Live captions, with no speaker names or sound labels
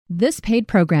This paid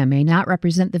program may not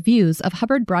represent the views of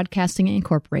Hubbard Broadcasting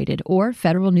Incorporated or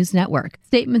Federal News Network.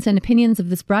 Statements and opinions of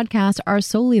this broadcast are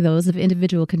solely those of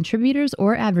individual contributors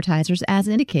or advertisers as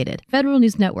indicated. Federal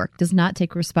News Network does not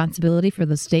take responsibility for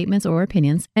those statements or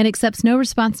opinions and accepts no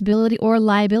responsibility or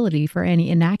liability for any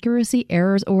inaccuracy,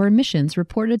 errors, or omissions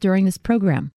reported during this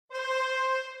program.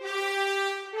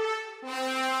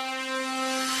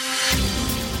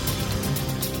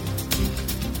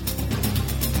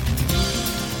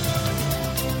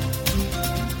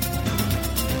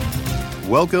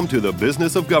 Welcome to the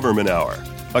Business of Government Hour,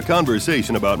 a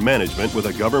conversation about management with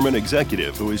a government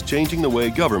executive who is changing the way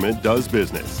government does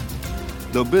business.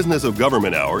 The Business of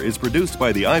Government Hour is produced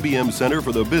by the IBM Center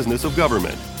for the Business of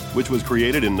Government, which was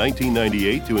created in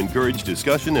 1998 to encourage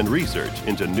discussion and research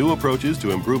into new approaches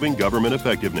to improving government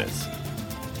effectiveness.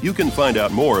 You can find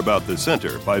out more about the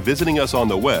center by visiting us on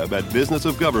the web at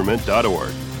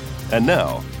businessofgovernment.org. And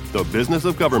now, the Business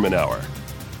of Government Hour.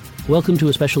 Welcome to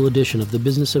a special edition of the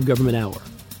Business of Government Hour,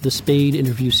 the SPADE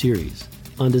interview series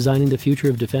on designing the future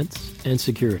of defense and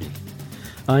security.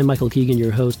 I'm Michael Keegan,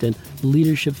 your host and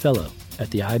leadership fellow at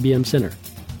the IBM Center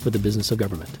for the Business of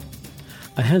Government.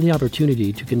 I had the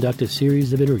opportunity to conduct a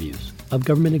series of interviews of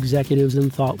government executives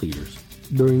and thought leaders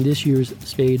during this year's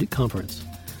SPADE conference,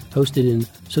 hosted in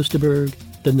Soesterberg,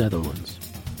 the Netherlands.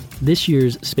 This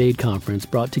year's SPADE conference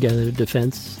brought together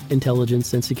defense,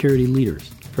 intelligence, and security leaders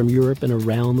from Europe and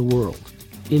around the world,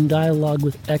 in dialogue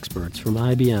with experts from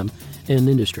IBM and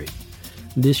industry.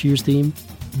 This year's theme,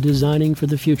 Designing for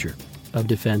the Future of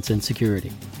Defense and Security.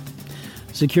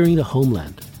 Securing the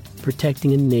homeland,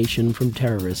 protecting a nation from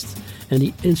terrorists and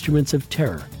the instruments of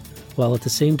terror, while at the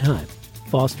same time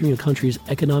fostering a country's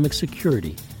economic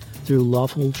security through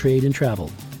lawful trade and travel,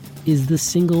 is the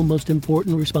single most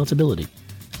important responsibility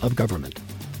of government.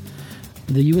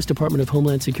 The U.S. Department of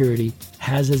Homeland Security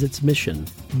has as its mission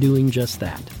doing just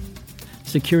that,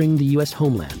 securing the U.S.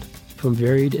 homeland from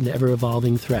varied and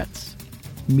ever-evolving threats.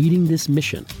 Meeting this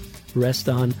mission rests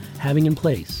on having in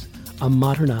place a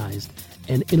modernized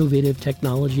and innovative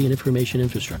technology and information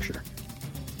infrastructure.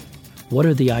 What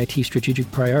are the IT strategic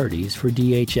priorities for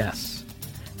DHS?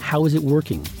 How is it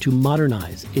working to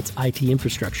modernize its IT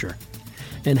infrastructure?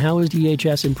 And how is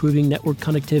DHS improving network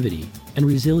connectivity and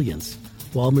resilience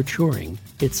while maturing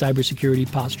its cybersecurity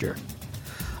posture?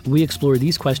 We explore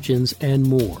these questions and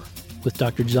more with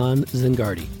Dr. John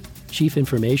Zangardi, Chief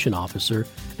Information Officer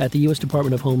at the U.S.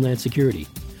 Department of Homeland Security,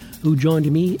 who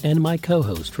joined me and my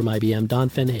co-host from IBM, Don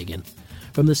Fenhagen,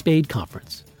 from the SPADE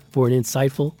conference for an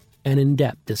insightful and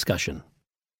in-depth discussion.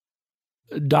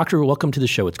 Doctor, welcome to the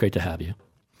show. It's great to have you.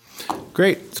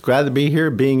 Great. It's glad to be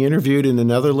here. Being interviewed in the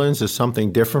Netherlands is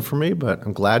something different for me, but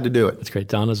I'm glad to do it. It's great.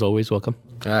 Don, as always, welcome.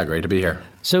 Great to be here.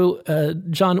 So,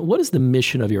 John, what is the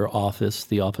mission of your office,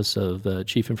 the Office of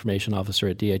Chief Information Officer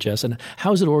at DHS, and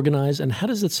how is it organized, and how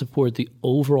does it support the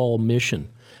overall mission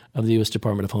of the U.S.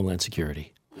 Department of Homeland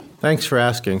Security? Thanks for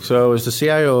asking. So as the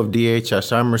CIO of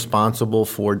DHS, I'm responsible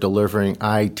for delivering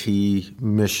IT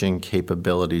mission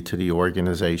capability to the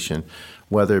organization,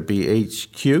 whether it be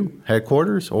HQ,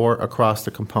 headquarters, or across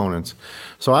the components.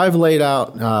 So I've laid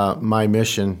out my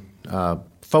mission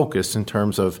focus in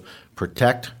terms of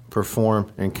protect,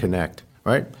 perform, and connect,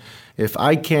 right? If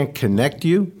I can't connect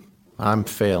you, I'm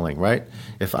failing, right?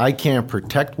 If I can't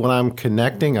protect what I'm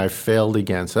connecting, I've failed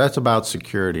again. So that's about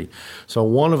security. So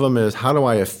one of them is, how do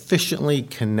I efficiently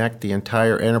connect the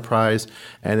entire enterprise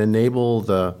and enable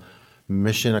the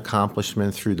mission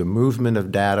accomplishment through the movement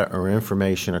of data or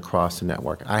information across the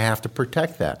network? I have to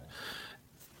protect that.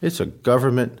 It's a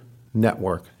government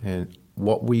network, and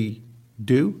what we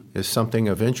do is something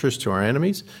of interest to our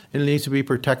enemies, and it needs to be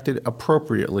protected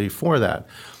appropriately for that.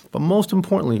 But most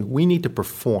importantly, we need to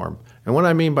perform. And what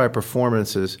I mean by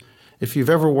performance is, if you've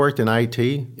ever worked in IT,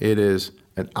 it is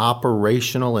an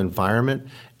operational environment.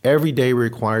 Every day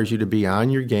requires you to be on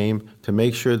your game to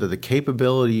make sure that the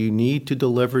capability you need to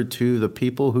deliver to the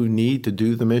people who need to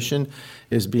do the mission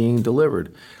is being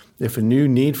delivered. If a new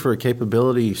need for a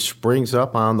capability springs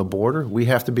up on the border, we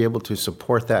have to be able to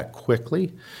support that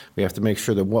quickly. We have to make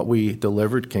sure that what we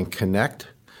delivered can connect,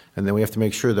 and then we have to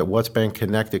make sure that what's been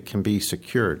connected can be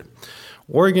secured.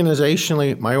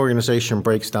 Organizationally, my organization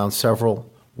breaks down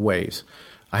several ways.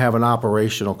 I have an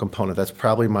operational component. That's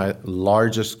probably my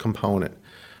largest component.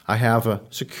 I have a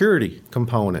security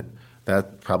component. That's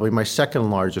probably my second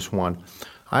largest one.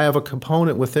 I have a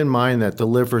component within mine that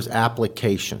delivers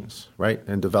applications, right,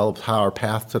 and develops our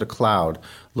path to the cloud,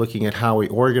 looking at how we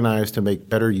organize to make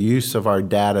better use of our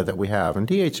data that we have. And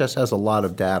DHS has a lot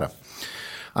of data.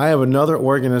 I have another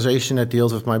organization that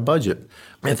deals with my budget.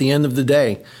 At the end of the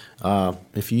day,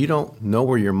 if you don't know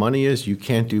where your money is, you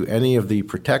can't do any of the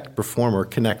protect, perform, or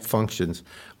connect functions.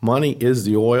 Money is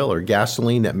the oil or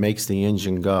gasoline that makes the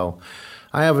engine go.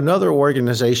 I have another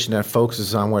organization that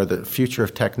focuses on where the future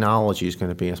of technology is going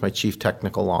to be as my chief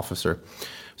technical officer.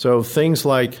 So things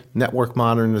like network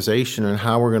modernization and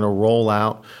how we're going to roll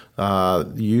out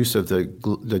the use of the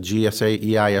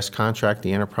GSA EIS contract,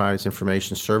 the Enterprise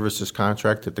Information Services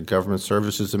contract that the Government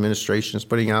Services Administration is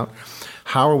putting out.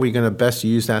 How are we going to best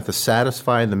use that to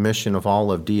satisfy the mission of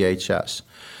all of DHS?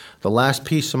 The last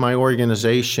piece of my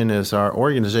organization is our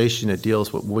organization that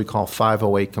deals with what we call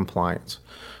 508 compliance.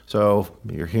 So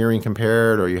you're hearing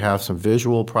impaired or you have some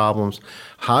visual problems.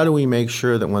 How do we make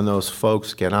sure that when those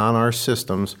folks get on our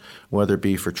systems, whether it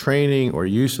be for training or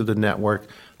use of the network,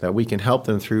 that we can help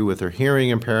them through with their hearing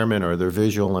impairment or their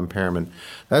visual impairment?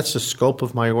 That's the scope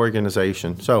of my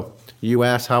organization. So you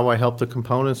ask how I help the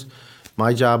components.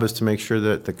 My job is to make sure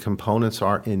that the components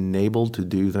are enabled to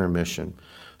do their mission.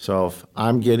 So if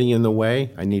I'm getting in the way,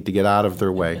 I need to get out of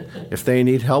their way. If they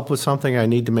need help with something, I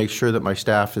need to make sure that my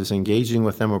staff is engaging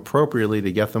with them appropriately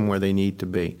to get them where they need to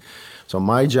be. So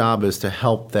my job is to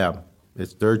help them.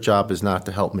 Their job is not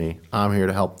to help me. I'm here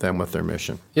to help them with their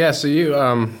mission. Yeah, so you,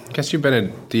 I guess you've been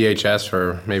at DHS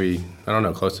for maybe,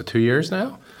 close to 2 years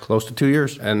now? Close to 2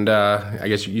 years. And I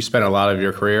guess you spent a lot of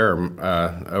your career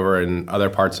over in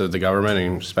other parts of the government,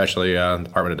 and especially the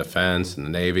Department of Defense and the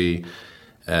Navy.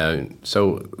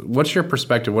 So what's your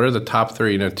perspective? What are the top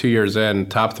three, 2 years in,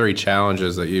 top three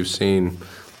challenges that you've seen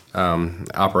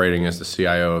operating as the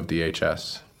CIO of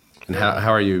DHS? And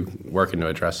how are you working to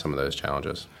address some of those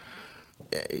challenges?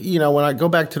 When I go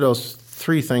back to those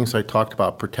three things I talked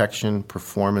about, protection,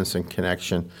 performance, and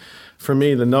connection, for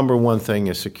me, the number one thing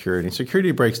is security.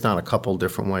 Security breaks down a couple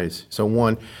different ways. So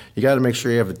one, you got to make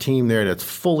sure you have a team there that's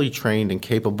fully trained and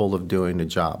capable of doing the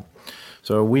job.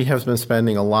 So we have been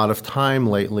spending a lot of time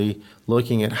lately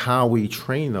looking at how we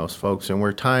train those folks, and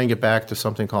we're tying it back to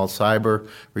something called cyber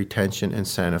retention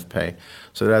incentive pay.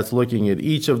 So that's looking at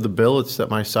each of the billets that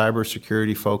my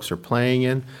cybersecurity folks are playing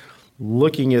in,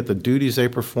 looking at the duties they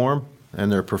perform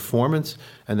and their performance,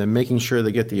 and then making sure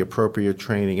they get the appropriate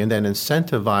training, and then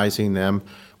incentivizing them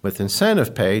with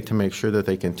incentive pay to make sure that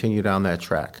they continue down that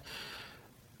track.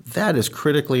 That is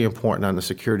critically important on the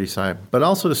security side. But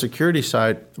also the security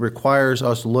side requires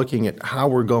us looking at how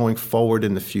we're going forward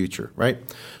in the future, right?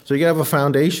 So you have a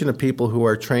foundation of people who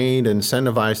are trained and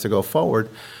incentivized to go forward,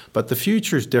 but the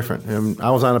future is different. And I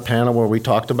was on a panel where we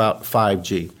talked about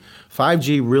 5G.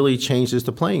 5G really changes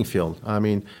the playing field. I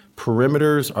mean,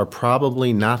 perimeters are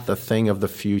probably not the thing of the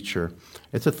future.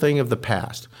 It's a thing of the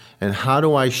past. And how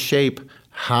do I shape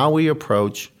how we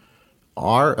approach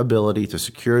our ability to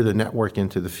secure the network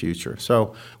into the future?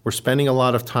 So we're spending a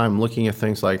lot of time looking at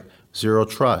things like zero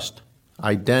trust,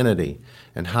 identity,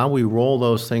 and how we roll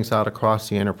those things out across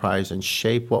the enterprise and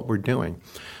shape what we're doing.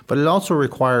 But it also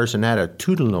requires an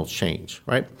attitudinal change,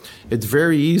 right? It's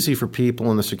very easy for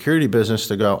people in the security business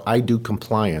to go, I do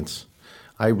compliance.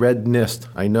 I read NIST.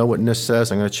 I know what NIST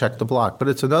says. I'm going to check the block. But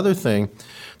it's another thing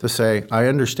to say, I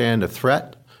understand a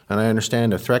threat, and I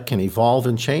understand a threat can evolve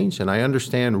and change, and I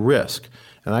understand risk,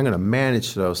 and I'm going to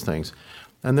manage those things.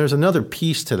 And there's another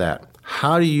piece to that.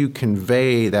 How do you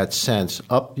convey that sense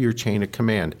up your chain of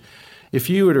command? If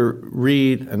you were to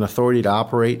read an authority to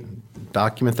operate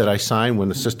document that I sign when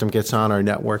the system gets on our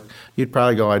network, you'd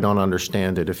probably go, I don't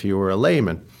understand it, if you were a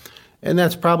layman. And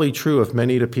that's probably true of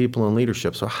many of the people in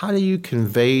leadership. So how do you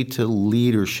convey to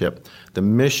leadership the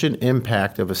mission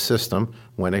impact of a system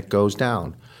when it goes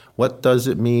down? What does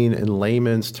it mean in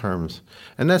layman's terms?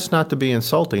 And that's not to be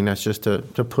insulting, that's just to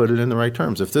put it in the right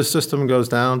terms. If this system goes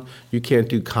down, you can't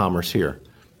do commerce here.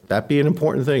 That'd be an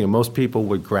important thing, and most people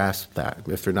would grasp that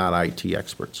if they're not IT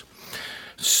experts.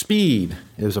 Speed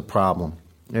is a problem.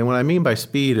 And what I mean by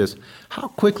speed is how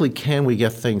quickly can we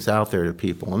get things out there to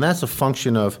people? And that's a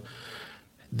function of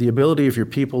the ability of your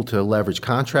people to leverage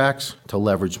contracts, to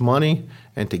leverage money,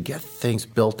 and to get things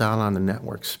built out on the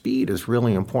network. Speed is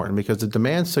really important because the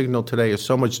demand signal today is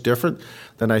so much different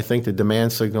than I think the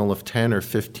demand signal of 10 or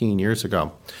 15 years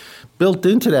ago. Built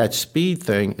into that speed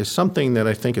thing is something that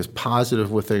I think is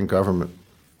positive within government.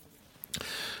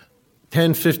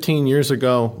 10, 15 years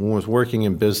ago, when I was working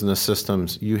in business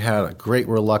systems, you had a great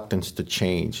reluctance to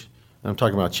change. I'm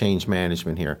talking about change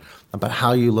management here, about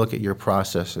how you look at your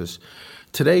processes.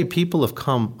 Today, people have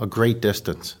come a great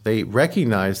distance. They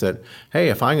recognize that, hey,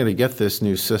 if I'm going to get this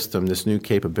new system, this new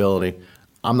capability,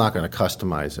 I'm not going to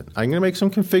customize it. I'm going to make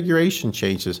some configuration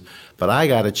changes, but I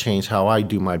got to change how I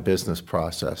do my business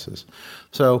processes.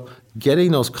 So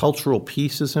getting those cultural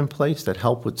pieces in place that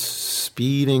help with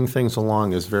speeding things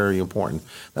along is very important.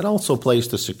 That also plays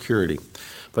to security.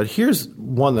 But here's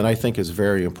one that I think is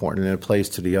very important, and it plays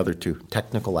to the other two,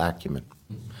 technical acumen.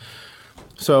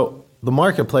 So the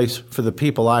marketplace for the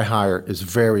people I hire is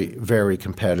very, very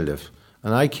competitive.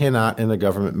 And I cannot, in the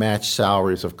government, match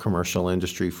salaries of commercial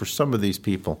industry for some of these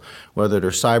people, whether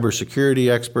they're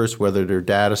cybersecurity experts, whether they're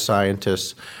data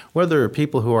scientists, whether they're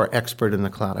people who are expert in the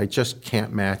cloud. I just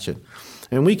can't match it.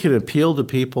 And we can appeal to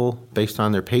people based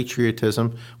on their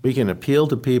patriotism. We can appeal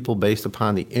to people based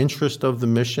upon the interest of the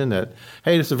mission that,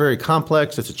 hey, it's a very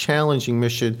complex, it's a challenging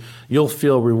mission. You'll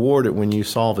feel rewarded when you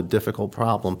solve a difficult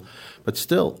problem. But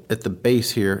still, at the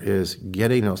base here is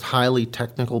getting those highly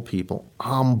technical people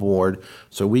on board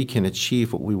so we can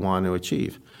achieve what we want to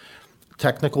achieve.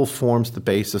 Technical forms the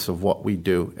basis of what we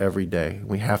do every day.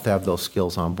 We have to have those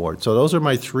skills on board. So those are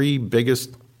my three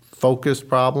biggest focus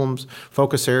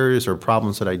areas or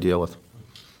problems that I deal with.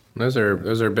 Those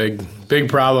are big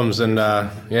problems,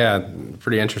 and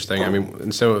pretty interesting. I mean,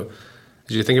 and so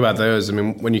as you think about those, I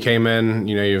mean, when you came in,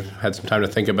 you've had some time to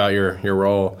think about your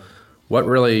role. What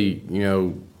really,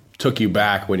 took you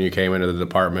back when you came into the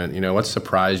department? What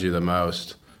surprised you the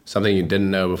most? Something you didn't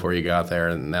know before you got there,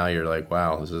 and now you're like,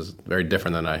 wow, this is very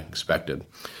different than I expected.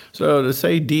 So to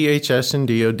say DHS and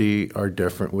DOD are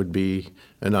different would be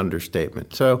an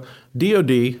understatement. So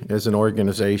DOD as an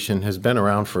organization has been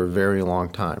around for a very long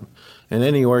time. And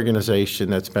any organization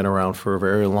that's been around for a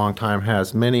very long time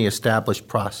has many established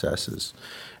processes.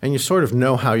 And you sort of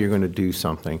know how you're going to do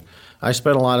something. I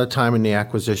spent a lot of time in the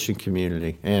acquisition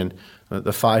community, and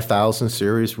the 5000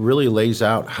 series really lays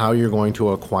out how you're going to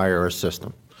acquire a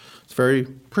system. It's very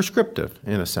prescriptive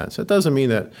in a sense. It doesn't mean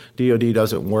that DoD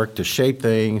doesn't work to shape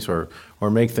things or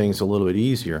make things a little bit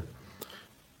easier.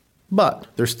 But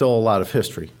there's still a lot of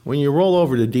history. When you roll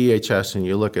over to DHS and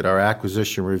you look at our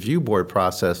acquisition review board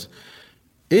process,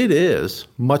 it is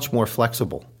much more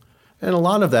flexible. And a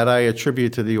lot of that I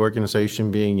attribute to the organization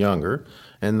being younger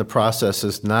and the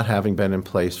processes not having been in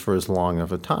place for as long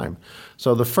of a time.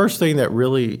 So the first thing that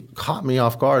really caught me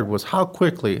off guard was how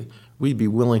quickly we'd be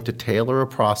willing to tailor a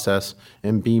process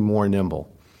and be more nimble.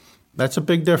 That's a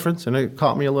big difference, and it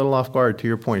caught me a little off guard, to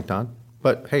your point, Don.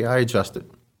 But, hey, I adjusted.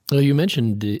 Well, you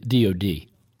mentioned DOD,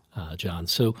 John.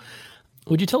 So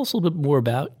would you tell us a little bit more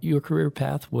about your career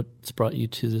path, what's brought you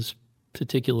to this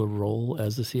particular role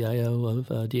as the CIO of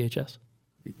DHS?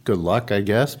 Good luck, I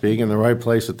guess, being in the right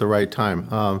place at the right time.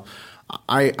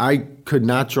 I could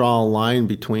not draw a line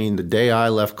between the day I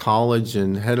left college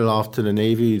and headed off to the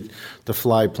Navy to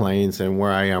fly planes and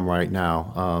where I am right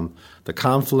now. The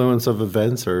confluence of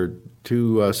events are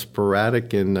too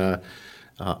sporadic and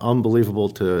unbelievable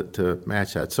to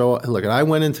match that. So, look, I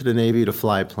went into the Navy to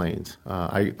fly planes.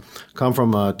 I come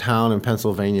from a town in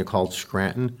Pennsylvania called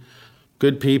Scranton.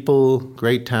 Good people,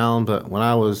 great town, but when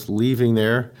I was leaving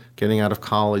there, getting out of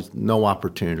college, no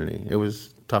opportunity. It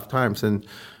was tough times. And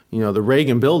the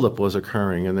Reagan buildup was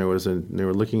occurring, and they were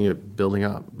looking at building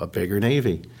up a bigger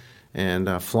Navy.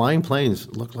 And flying planes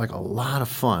looked like a lot of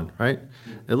fun, right?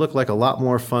 It looked like a lot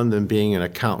more fun than being an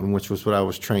accountant, which was what I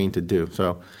was trained to do.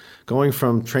 So going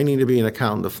from training to be an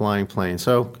accountant to flying planes.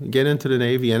 So get into the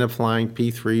Navy, end up flying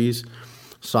P-3s,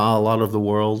 saw a lot of the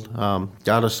world,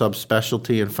 got a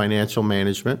subspecialty in financial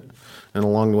management, and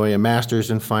along the way a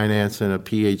master's in finance and a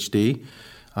PhD.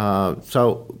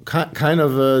 So kind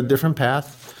of a different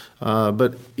path.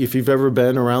 But if you've ever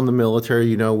been around the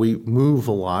military, we move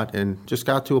a lot, and just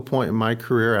got to a point in my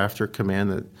career after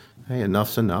command that, hey,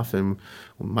 enough's enough. And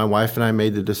my wife and I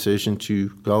made the decision to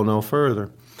go no further.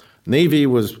 Navy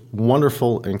was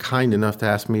wonderful and kind enough to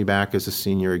ask me back as a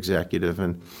senior executive,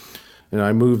 and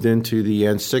I moved into the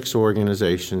N6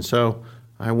 organization. So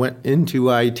I went into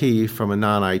IT from a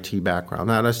non-IT background.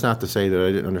 Now, that's not to say that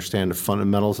I didn't understand the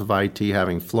fundamentals of IT,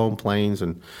 having flown planes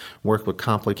and worked with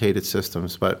complicated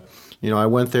systems. But, I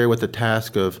went there with the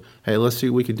task of, hey, let's see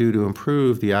what we could do to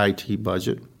improve the IT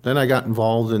budget. Then I got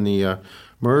involved in the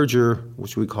merger,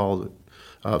 which we called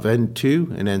of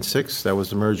N2 and N6. That was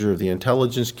the merger of the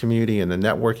intelligence community and the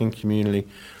networking community,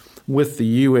 with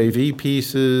the UAV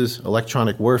pieces,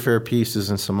 electronic warfare pieces,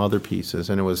 and some other pieces.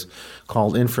 And it was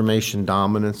called information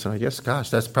dominance. And I guess,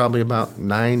 that's probably about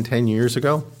 9-10 years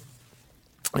ago.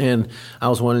 And I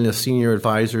was one of the senior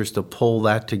advisors to pull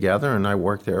that together, and I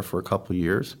worked there for a couple of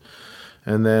years.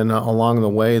 And then along the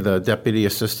way, the Deputy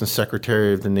Assistant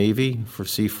Secretary of the Navy for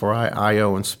C4I,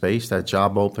 IO, and Space, that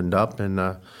job opened up,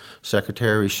 and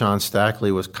Secretary Sean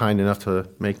Stackley was kind enough to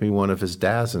make me one of his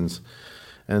DASNs.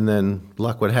 And then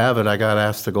luck would have it, I got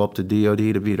asked to go up to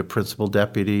DOD to be the principal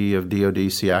deputy of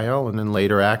DOD CIO and then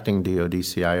later acting DOD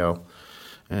CIO.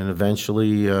 And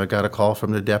eventually got a call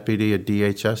from the deputy at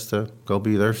DHS to go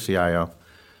be their CIO.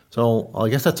 So I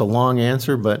guess that's a long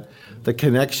answer, but the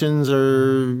connections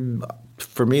are,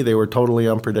 for me, they were totally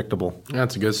unpredictable.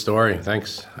 That's a good story.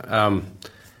 Thanks.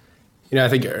 I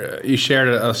think you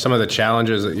shared some of the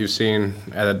challenges that you've seen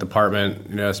at the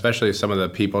department, especially some of the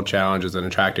people challenges in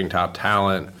attracting top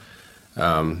talent,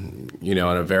 in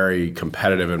a very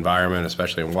competitive environment,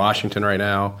 especially in Washington right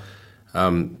now.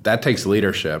 That takes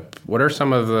leadership. What are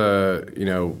some of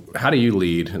the, how do you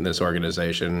lead in this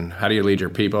organization? How do you lead your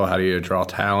people? How do you draw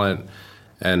talent?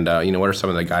 And, what are some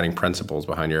of the guiding principles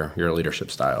behind your leadership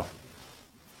style?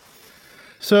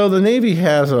 So the Navy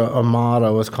has a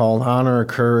motto. It's called honor,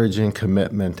 courage, and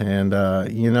commitment. And,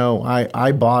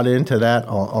 I bought into that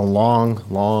a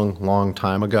long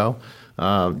time ago.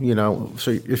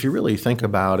 So if you really think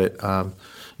about it,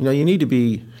 you need to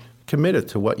be committed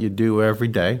to what you do every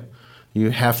day. You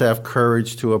have to have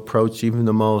courage to approach even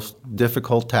the most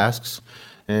difficult tasks.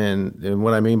 And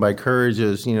what I mean by courage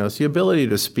is, it's the ability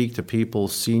to speak to people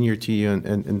senior to you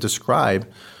and describe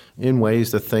in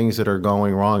ways the things that are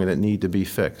going wrong and that need to be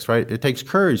fixed, right? It takes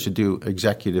courage to do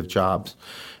executive jobs.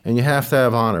 And you have to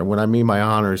have honor. What I mean by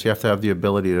honor is you have to have the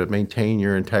ability to maintain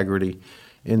your integrity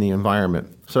in the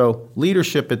environment. So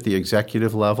leadership at the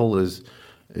executive level is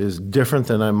different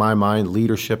than, in my mind,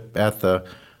 leadership at the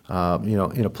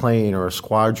in a plane or a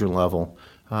squadron level.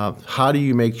 How do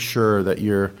you make sure that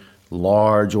your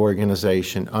large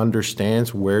organization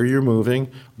understands where you're moving,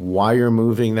 why you're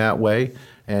moving that way,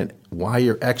 and why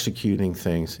you're executing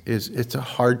things? It's a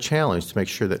hard challenge to make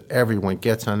sure that everyone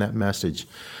gets on that message.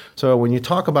 So when you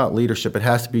talk about leadership, it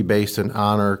has to be based on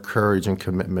honor, courage, and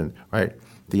commitment, right?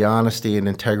 The honesty and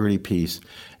integrity piece.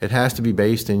 It has to be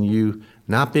based in you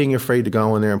not being afraid to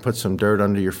go in there and put some dirt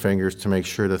under your fingers to make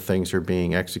sure that things are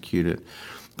being executed.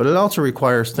 But it also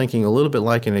requires thinking a little bit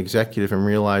like an executive and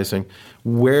realizing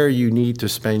where you need to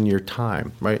spend your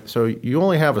time, right? So you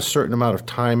only have a certain amount of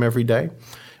time every day.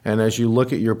 And as you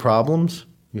look at your problems,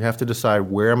 you have to decide,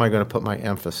 where am I going to put my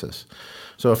emphasis?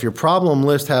 So if your problem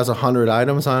list has 100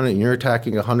 items on it and you're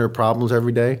attacking 100 problems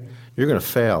every day, you're going to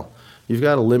fail. You've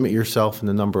got to limit yourself in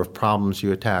the number of problems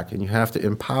you attack, and you have to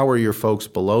empower your folks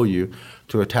below you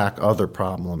to attack other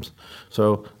problems.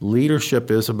 So leadership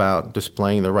is about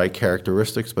displaying the right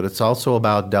characteristics, but it's also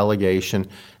about delegation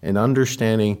and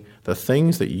understanding the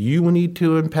things that you need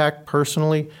to impact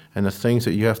personally and the things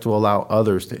that you have to allow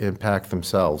others to impact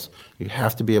themselves. You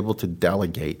have to be able to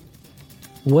delegate.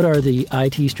 What are the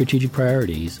IT strategic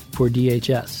priorities for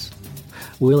DHS?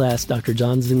 We'll ask Dr.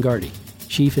 John Zangardi,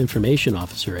 Chief Information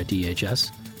Officer at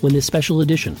DHS, when this special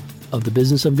edition of the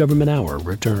Business of Government Hour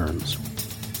returns.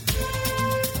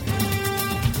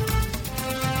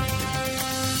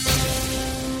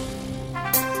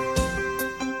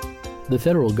 The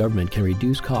federal government can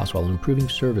reduce costs while improving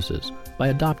services by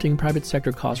adopting private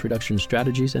sector cost reduction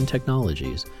strategies and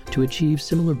technologies to achieve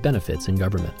similar benefits in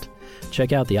government.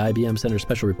 Check out the IBM Center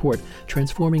Special Report,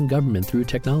 Transforming Government Through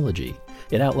Technology.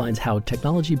 It outlines how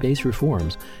technology-based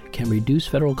reforms can reduce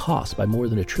federal costs by more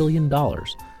than $1 trillion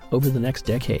over the next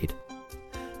decade.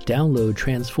 Download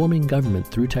Transforming Government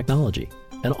Through Technology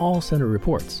and all center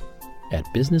reports at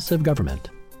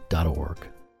businessofgovernment.org.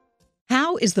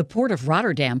 How is the Port of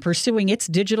Rotterdam pursuing its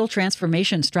digital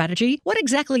transformation strategy? What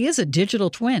exactly is a digital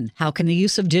twin? How can the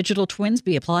use of digital twins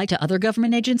be applied to other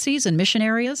government agencies and mission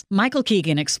areas? Michael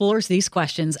Keegan explores these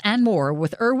questions and more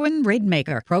with Erwin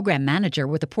Raidmaker, Program Manager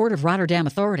with the Port of Rotterdam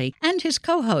Authority, and his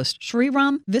co-host,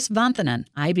 Sriram Visvanthanan,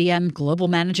 IBM Global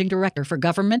Managing Director for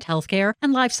Government, Healthcare,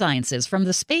 and Life Sciences from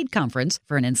the SPADE Conference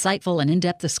for an insightful and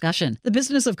in-depth discussion. The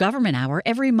Business of Government Hour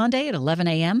every Monday at 11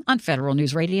 a.m. on Federal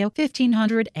News Radio,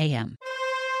 1500 a.m.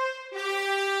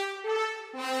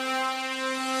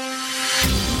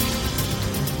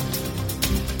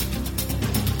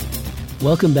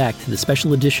 Welcome back to the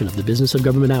special edition of the Business of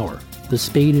Government Hour, the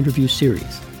SPADE interview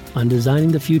series on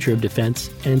designing the future of defense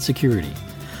and security.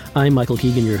 I'm Michael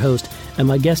Keegan, your host, and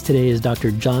my guest today is Dr.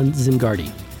 John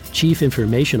Zangardi, Chief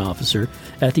Information Officer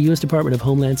at the U.S. Department of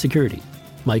Homeland Security.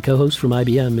 My co-host from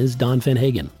IBM is Don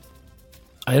Fenhagen.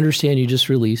 I understand you just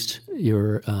released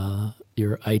your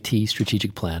IT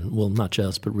strategic plan. Well, not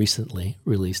just, but recently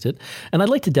released it. And I'd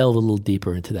like to delve a little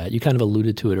deeper into that. You kind of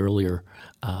alluded to it earlier.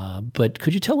 But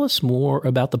could you tell us more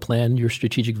about the plan, your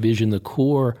strategic vision, the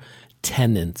core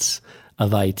tenets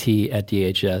of IT at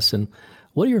DHS, and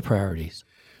what are your priorities?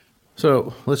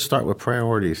 So let's start with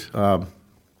priorities.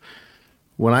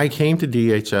 When I came to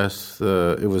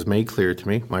DHS, it was made clear to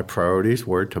me my priorities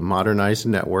were to modernize the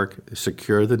network,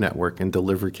 secure the network, and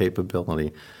deliver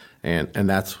capability. And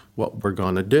that's what we're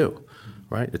going to do,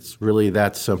 right? It's really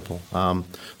that simple.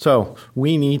 So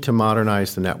we need to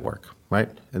modernize the network, right?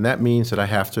 And that means that I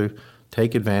have to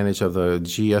take advantage of the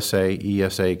GSA,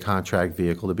 ESA contract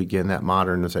vehicle to begin that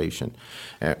modernization.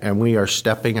 And we are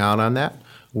stepping out on that.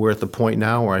 We're at the point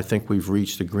now where I think we've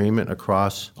reached agreement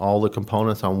across all the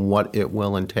components on what it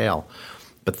will entail.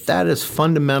 But that is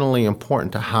fundamentally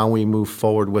important to how we move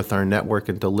forward with our network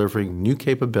and delivering new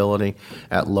capability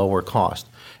at lower cost.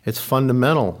 It's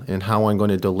fundamental in how I'm going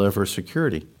to deliver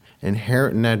security.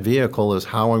 Inherent in that vehicle is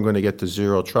how I'm going to get to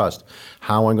zero trust,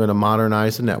 how I'm going to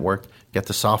modernize the network, get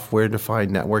the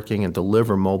software-defined networking, and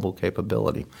deliver mobile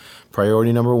capability.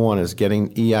 Priority number one is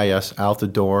getting EIS out the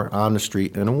door, on the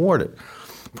street, and awarded.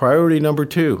 Priority number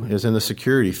two is in the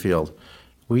security field.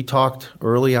 We talked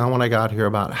early on when I got here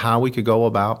about how we could go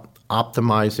about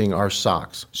optimizing our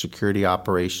SOCs, Security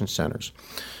Operations Centers.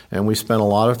 And we spent a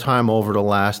lot of time over the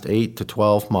last 8 to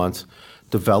 12 months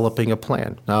developing a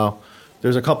plan. Now,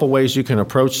 there's a couple ways you can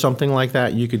approach something like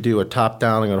that. You could do a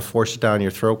top-down, I'm going to force it down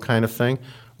your throat kind of thing,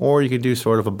 or you could do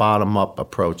sort of a bottom-up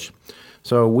approach.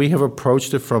 So we have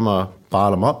approached it from a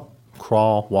bottom-up,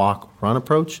 crawl, walk, run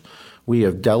approach. We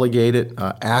have delegated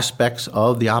aspects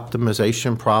of the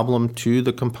optimization problem to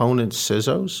the component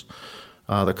CISOs.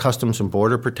 The Customs and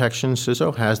Border Protection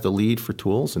CISO has the lead for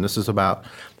tools, and this is about,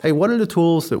 hey, what are the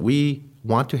tools that we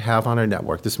want to have on our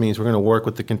network? This means we're going to work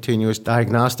with the Continuous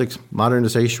Diagnostics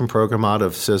Modernization Program out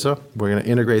of CISA. We're going to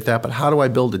integrate that, but how do I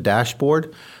build a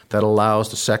dashboard that allows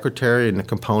the secretary and the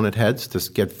component heads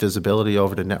to get visibility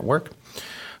over the network?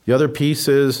 The other piece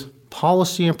is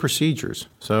policy and procedures.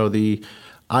 So the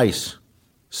ICE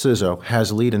CISO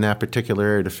has lead in that particular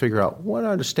area to figure out what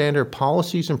are the standard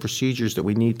policies and procedures that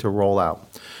we need to roll out.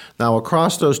 Now,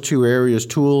 across those two areas,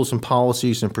 tools and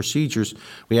policies and procedures,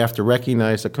 we have to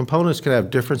recognize that components can have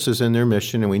differences in their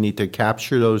mission, and we need to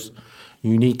capture those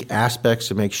unique aspects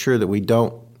to make sure that we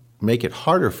don't make it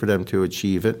harder for them to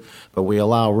achieve it, but we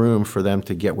allow room for them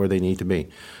to get where they need to be.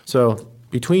 So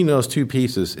between those two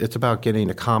pieces, it's about getting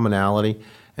the commonality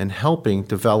and helping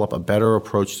develop a better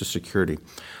approach to security.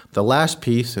 The last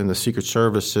piece, and the Secret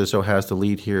Service CISO has the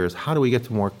lead here, is how do we get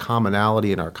to more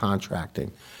commonality in our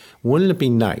contracting? Wouldn't it be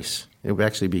nice, it would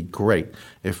actually be great,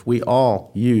 if we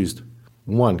all used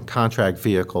one contract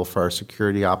vehicle for our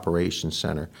Security Operations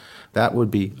Center? That would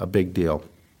be a big deal.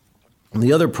 And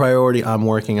the other priority I'm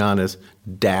working on is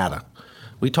data.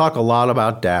 We talk a lot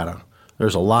about data.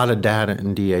 There's a lot of data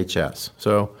in DHS.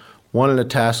 So one of the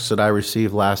tasks that I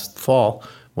received last fall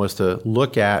was to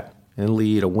look at and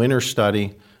lead a winter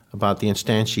study about the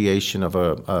instantiation of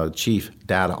a chief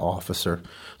data officer.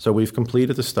 So we've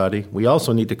completed the study. We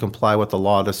also need to comply with the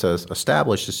law that says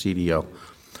establish a CDO.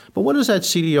 But what does that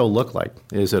CDO look like?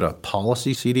 Is it a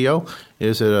policy CDO?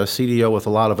 Is it a CDO with a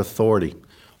lot of authority?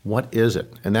 What is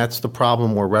it? And that's the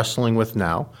problem we're wrestling with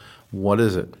now. What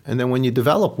is it? And then when you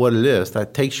develop what it is,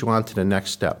 that takes you on to the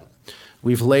next step.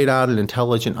 We've laid out an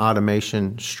intelligent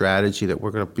automation strategy that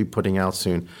we're going to be putting out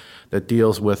soon that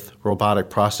deals with robotic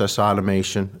process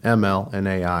automation, ML, and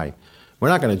AI. We're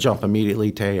not going to jump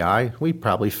immediately to AI. We'd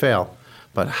probably fail.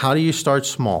 But how do you start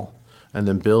small and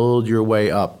then build your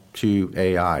way up to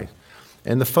AI?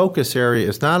 And the focus area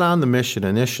is not on the mission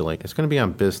initially. It's going to be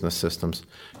on business systems.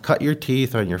 Cut your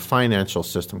teeth on your financial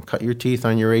system. Cut your teeth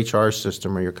on your HR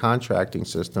system or your contracting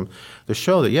system to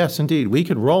show that, yes, indeed, we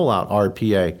could roll out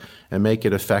RPA and make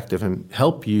it effective and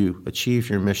help you achieve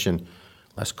your mission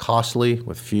less costly,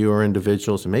 with fewer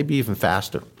individuals, and maybe even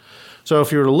faster. So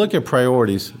if you were to look at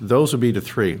priorities, those would be the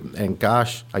three. And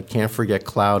gosh, I can't forget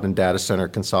cloud and data center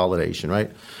consolidation,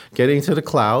 right? Getting to the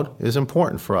cloud is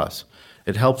important for us.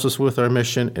 It helps us with our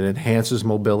mission. It enhances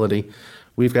mobility.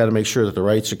 We've got to make sure that the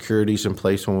right security is in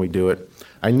place when we do it.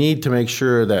 I need to make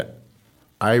sure that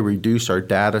I reduce our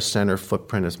data center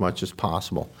footprint as much as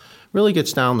possible. Really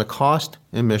gets down to cost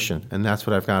and mission, and that's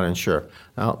what I've got to ensure.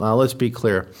 Now let's be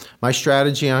clear. My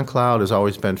strategy on cloud has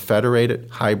always been federated,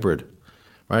 hybrid,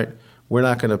 right? We're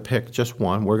not going to pick just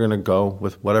one. We're going to go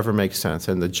with whatever makes sense.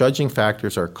 And the judging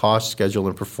factors are cost, schedule,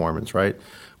 and performance, right?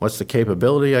 What's the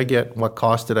capability I get? What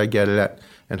cost did I get it at?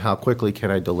 And how quickly can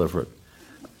I deliver it?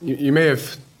 You may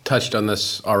have touched on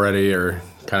this already or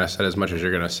kind of said as much as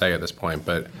you're going to say at this point,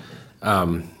 but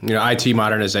IT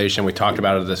modernization, we talked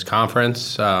about it at this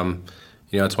conference. It's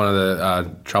one of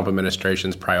the Trump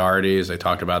administration's priorities. They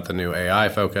talked about the new AI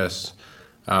focus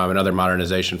and other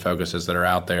modernization focuses that are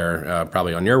out there,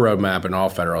 probably on your roadmap and all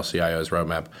federal CIOs'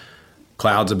 roadmap.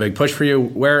 Cloud's a big push for you.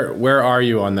 Where are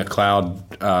you on the cloud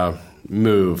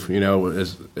move?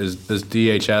 Is this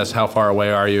DHS, how far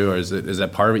away are you? Or is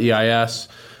that part of EIS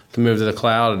to move to the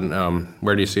cloud? And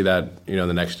where do you see that,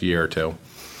 the next year or two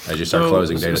as you start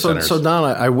closing data centers? So Don,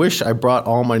 I wish I brought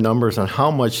all my numbers on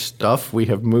how much stuff we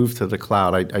have moved to the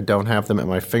cloud. I don't have them at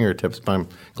my fingertips, but I'm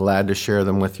glad to share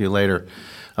them with you later.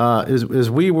 As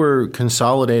we were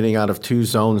consolidating out of 2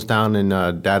 zones down in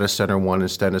Data Center 1 in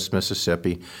Stennis,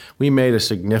 Mississippi, we made a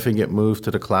significant move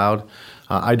to the cloud.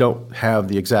 I don't have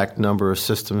the exact number of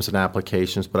systems and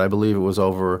applications, but I believe it was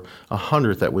over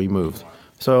 100 that we moved.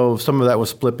 So some of that was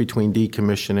split between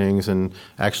decommissionings and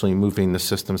actually moving the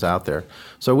systems out there.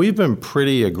 So we've been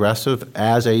pretty aggressive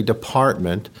as a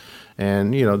department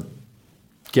and,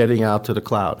 getting out to the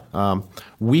cloud.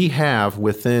 We have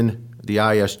within the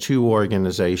IS2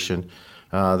 organization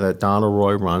that Donna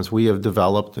Roy runs, we have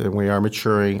developed and we are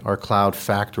maturing our cloud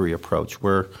factory approach.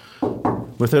 We're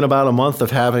within about a month of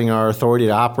having our authority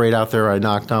to operate out there. I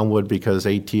knocked on wood because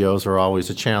ATOs are always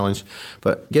a challenge,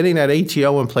 but getting that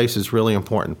ATO in place is really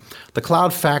important. The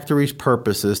cloud factory's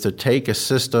purpose is to take a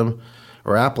system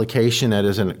or application that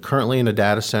is currently in a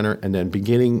data center and then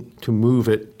beginning to move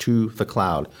it to the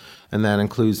cloud. And that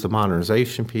includes the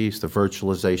modernization piece, the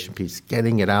virtualization piece,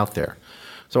 getting it out there.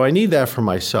 So I need that for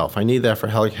myself. I need that for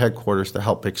headquarters to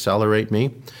help accelerate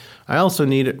me. I also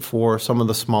need it for some of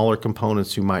the smaller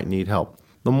components who might need help.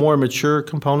 The more mature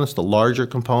components, the larger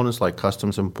components like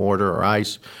Customs and Border or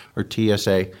ICE or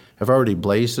TSA have already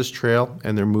blazed this trail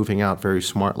and they're moving out very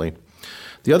smartly.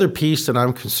 The other piece that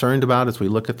I'm concerned about as we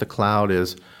look at the cloud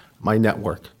is my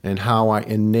network and how I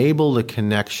enable the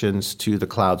connections to the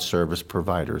cloud service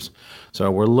providers.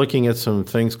 So we're looking at some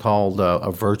things called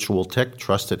a virtual TIC,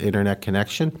 Trusted Internet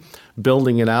Connection,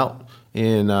 building it out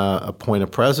in a point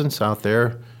of presence out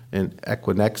there in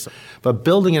Equinix, but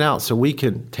building it out so we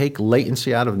can take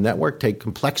latency out of the network, take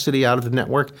complexity out of the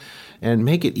network, and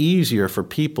make it easier for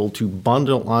people to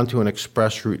bundle onto an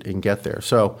express route and get there.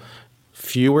 So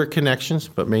fewer connections,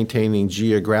 but maintaining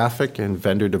geographic and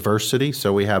vendor diversity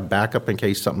so we have backup in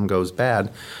case something goes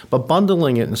bad, but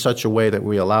bundling it in such a way that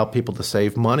we allow people to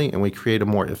save money and we create a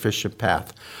more efficient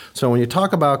path. So when you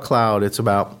talk about cloud, it's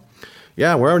about,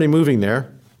 we're already moving there.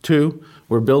 2,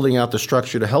 we're building out the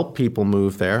structure to help people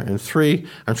move there. And 3,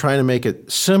 I'm trying to make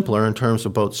it simpler in terms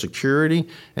of both security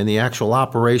and the actual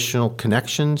operational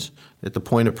connections at the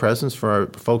point of presence for our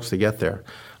folks to get there.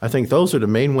 I think those are the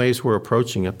main ways we're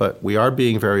approaching it, but we are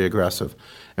being very aggressive.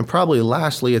 And probably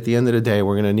lastly, at the end of the day,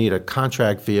 we're going to need a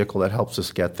contract vehicle that helps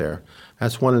us get there.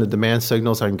 That's one of the demand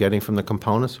signals I'm getting from the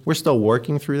components. We're still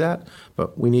working through that,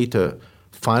 but we need to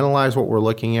finalize what we're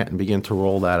looking at and begin to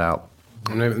roll that out.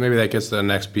 Maybe that gets to the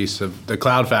next piece of the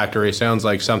cloud factory. Sounds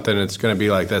like something that's going to be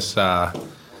like this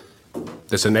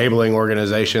this enabling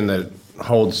organization that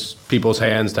holds people's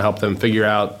hands to help them figure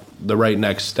out the right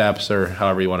next steps, or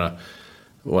however you want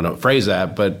to phrase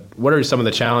that. But what are some of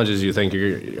the challenges you think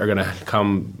are going to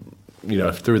come,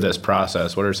 through this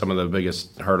process? What are some of the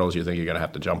biggest hurdles you think you're going to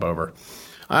have to jump over?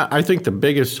 I think the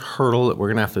biggest hurdle that we're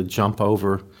going to have to jump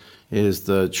over is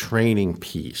the training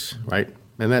piece, right?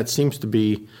 And that seems to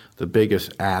be the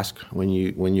biggest ask when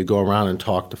you go around and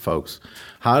talk to folks.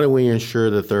 How do we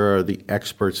ensure that there are the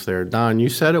experts there? Don, you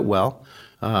said it well.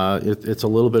 It's a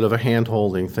little bit of a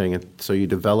hand-holding thing. So you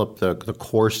develop the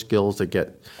core skills that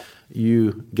get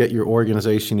your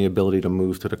organization the ability to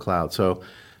move to the cloud. So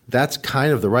that's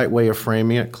kind of the right way of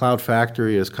framing it. Cloud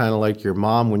Factory is kind of like your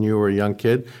mom when you were a young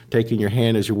kid, taking your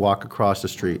hand as you walk across the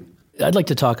street. I'd like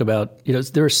to talk about,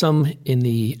 there are some in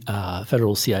the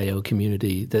federal CIO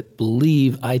community that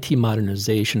believe IT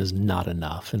modernization is not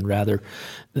enough, and rather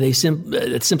it's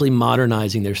simply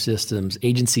modernizing their systems.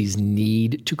 Agencies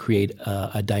need to create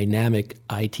a dynamic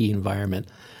IT environment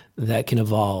that can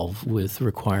evolve with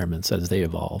requirements as they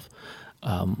evolve.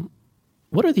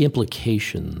 What are the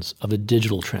implications of a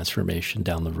digital transformation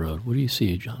down the road? What do you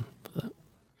see, John, for that?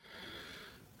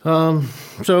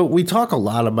 So we talk a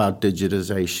lot about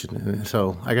digitization,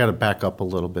 so I got to back up a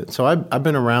little bit. So I've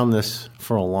been around this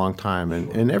for a long time,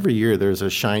 and every year there's a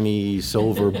shiny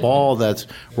silver ball that's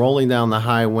rolling down the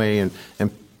highway, and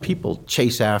people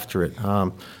chase after it.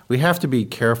 We have to be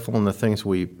careful in the things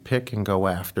we pick and go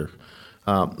after.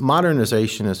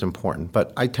 Modernization is important,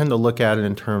 but I tend to look at it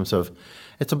in terms of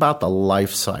it's about the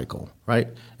life cycle, right?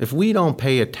 If we don't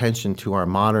pay attention to our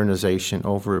modernization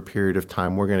over a period of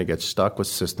time, we're going to get stuck with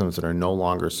systems that are no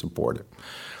longer supported.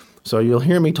 So you'll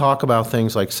hear me talk about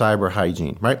things like cyber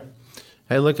hygiene, right?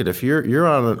 Hey, look at if you're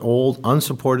on an old,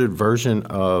 unsupported version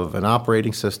of an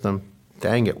operating system,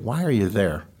 dang it, why are you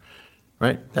there,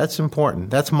 right? That's important.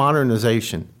 That's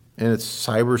modernization, and it's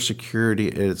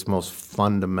cybersecurity at its most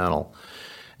fundamental.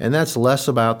 And that's less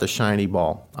about the shiny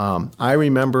ball. I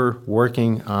remember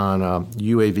working on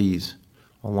UAVs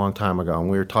a long time ago, and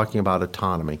we were talking about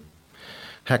autonomy.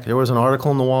 Heck, there was an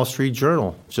article in the Wall Street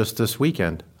Journal just this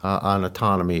weekend on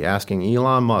autonomy, asking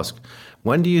Elon Musk,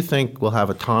 when do you think we'll have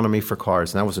autonomy for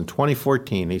cars? And that was in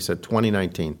 2014. He said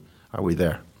 2019. Are we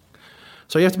there?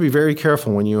 So you have to be very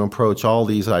careful when you approach all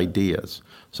these ideas.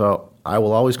 So I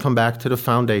will always come back to the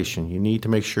foundation. You need to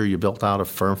make sure you built out a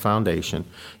firm foundation.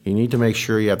 You need to make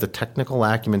sure you have the technical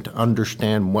acumen to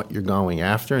understand what you're going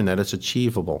after and that it's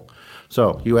achievable.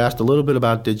 So you asked a little bit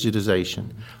about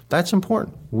digitization. That's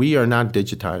important. We are not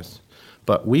digitized.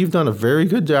 But we've done a very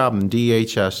good job in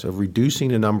DHS of reducing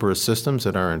the number of systems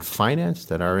that are in finance,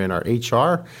 that are in our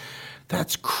HR.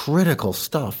 That's critical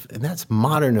stuff, and that's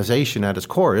modernization at its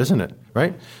core, isn't it,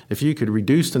 right? If you could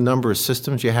reduce the number of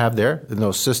systems you have there, and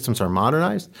those systems are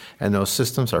modernized, and those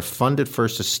systems are funded for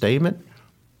sustainment,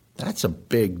 that's a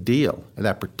big deal. And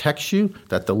that protects you,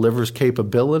 that delivers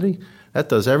capability, that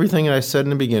does everything that I said in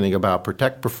the beginning about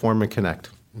protect, perform, and connect.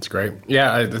 That's great.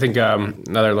 Yeah, I think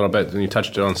another little bit, and you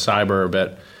touched on cyber a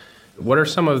bit. What are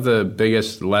some of the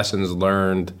biggest lessons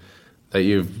learned that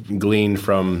you've gleaned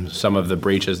from some of the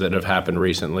breaches that have happened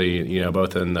recently,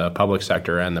 both in the public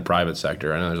sector and the private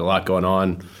sector? I know there's a lot going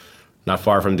on not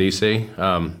far from D.C.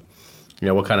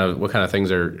 What kind of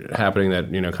things are happening that,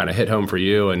 kind of hit home for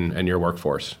you and your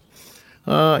workforce?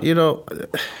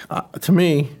 To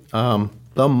me,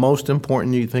 the most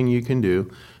important thing you can do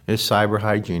is cyber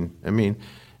hygiene. I mean,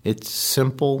 it's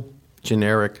simple,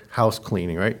 generic house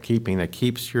cleaning, right? That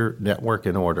keeps your network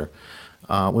in order.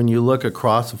 When you look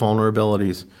across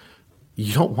vulnerabilities,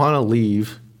 you don't want to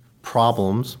leave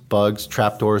problems, bugs,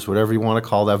 trapdoors, whatever you want to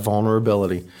call that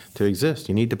vulnerability to exist.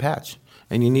 You need to patch,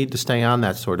 and you need to stay on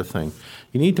that sort of thing.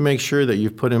 You need to make sure that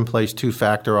you've put in place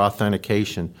two-factor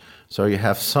authentication so you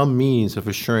have some means of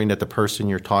assuring that the person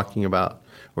you're talking about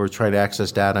or trying to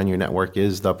access data on your network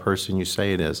is the person you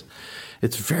say it is.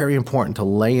 It's very important to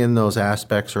lay in those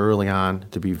aspects early on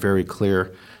to be very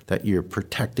clear that you're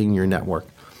protecting your network.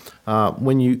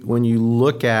 When you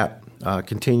look at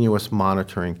continuous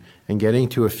monitoring and getting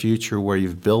to a future where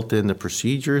you've built in the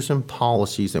procedures and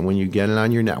policies, and when you get it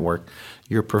on your network,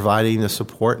 you're providing the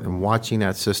support and watching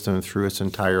that system through its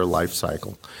entire life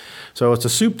cycle. So it's a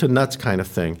soup to nuts kind of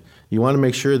thing. You want to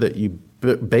make sure that you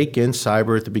bake in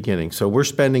cyber at the beginning. So we're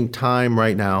spending time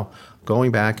right now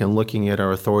going back and looking at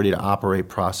our authority to operate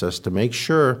process to make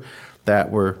sure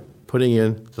that we're putting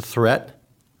in the threat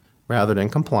rather than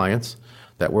compliance,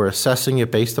 that we're assessing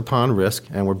it based upon risk,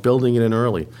 and we're building it in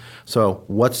early. So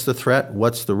what's the threat?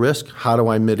 What's the risk? How do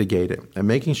I mitigate it? And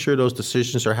making sure those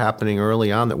decisions are happening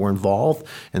early on, that we're involved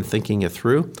and thinking it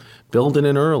through, build it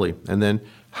in early. And then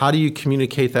how do you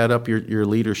communicate that up your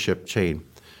leadership chain?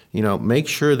 Make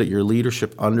sure that your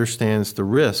leadership understands the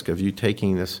risk of you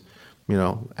taking this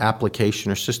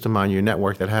application or system on your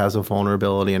network that has a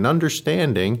vulnerability, and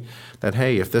understanding that,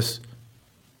 hey, if this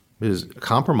is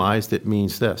compromised, it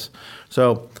means this.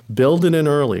 So build it in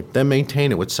early, then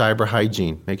maintain it with cyber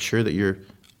hygiene. Make sure that you're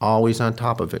always on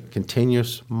top of it.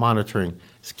 Continuous monitoring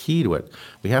is key to it.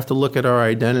 We have to look at our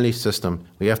identity system.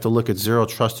 We have to look at zero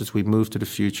trust as we move to the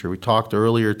future. We talked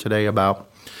earlier today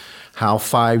about how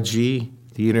 5G,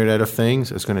 the Internet of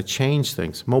Things, is going to change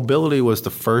things. Mobility was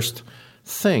the first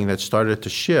thing that started to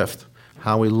shift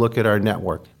how we look at our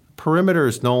network. Perimeter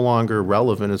is no longer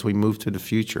relevant as we move to the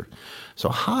future. So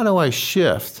how do I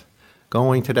shift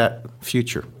going to that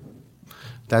future?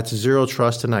 That's zero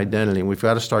trust and identity, and we've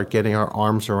got to start getting our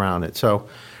arms around it. So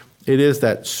it is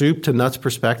that soup to nuts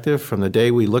perspective from the day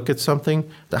we look at something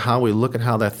to how we look at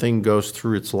how that thing goes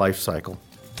through its life cycle.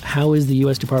 How is the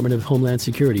U.S. Department of Homeland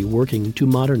Security working to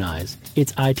modernize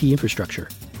its IT infrastructure?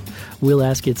 We'll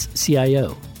ask its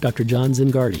CIO, Dr. John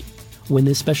Zangardi, when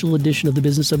this special edition of the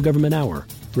Business of Government Hour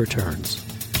returns.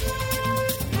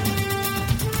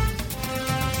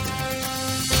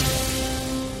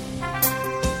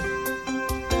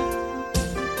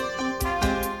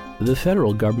 The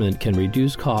federal government can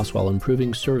reduce costs while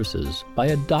improving services by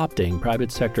adopting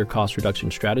private sector cost reduction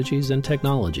strategies and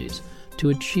technologies to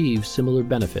achieve similar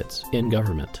benefits in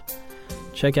government.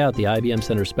 Check out the IBM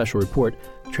Center Special Report,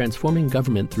 Transforming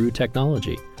Government Through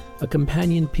Technology, a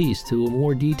companion piece to a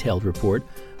more detailed report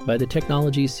by the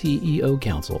Technology CEO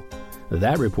Council.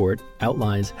 That report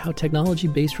outlines how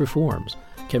technology-based reforms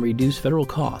can reduce federal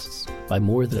costs by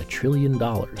more than $1 trillion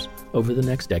over the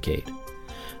next decade.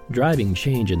 Driving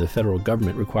change in the federal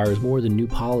government requires more than new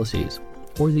policies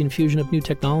or the infusion of new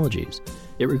technologies.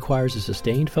 It requires a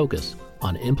sustained focus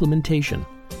on implementation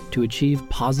to achieve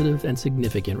positive and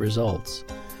significant results.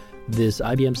 This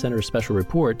IBM Center Special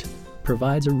Report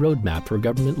provides a roadmap for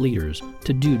government leaders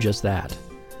to do just that.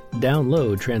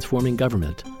 Download Transforming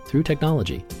Government Through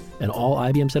Technology and all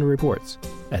IBM Center reports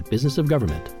at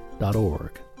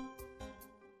businessofgovernment.org.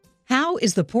 How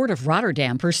is the Port of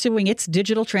Rotterdam pursuing its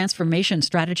digital transformation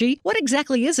strategy? What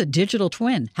exactly is a digital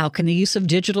twin? How can the use of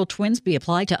digital twins be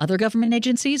applied to other government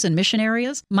agencies and mission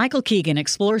areas? Michael Keegan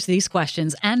explores these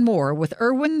questions and more with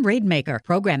Erwin Raidmaker,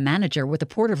 Program Manager with the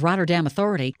Port of Rotterdam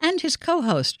Authority, and his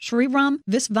co-host, Sriram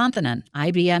Visvanthanan,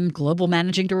 IBM Global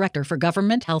Managing Director for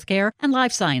Government, Healthcare, and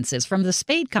Life Sciences from the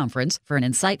SPADE Conference for an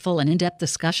insightful and in-depth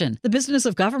discussion. The Business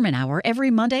of Government Hour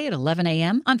every Monday at 11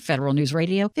 a.m. on Federal News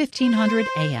Radio, 1500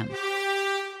 a.m.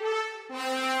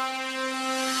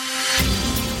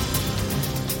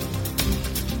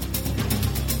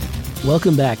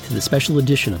 Welcome back to the special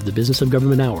edition of the Business of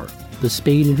Government Hour, the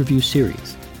SPADE interview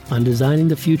series on designing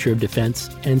the future of defense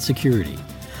and security.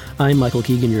 I'm Michael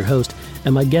Keegan, your host,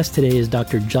 and my guest today is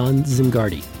Dr. John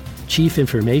Zangardi, Chief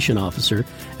Information Officer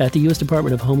at the U.S.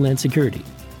 Department of Homeland Security.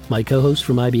 My co-host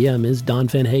from IBM is Don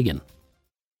Fenhagen.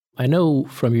 I know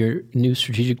from your new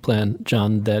strategic plan,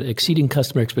 John, that exceeding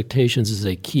customer expectations is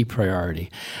a key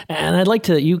priority. And I'd like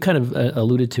to, you kind of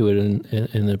alluded to it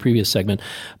in the previous segment,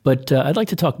 but I'd like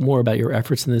to talk more about your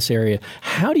efforts in this area.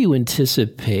 How do you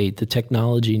anticipate the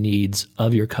technology needs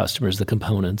of your customers, the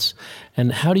components,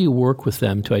 and how do you work with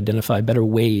them to identify better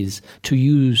ways to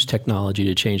use technology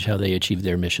to change how they achieve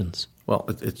their missions? Well,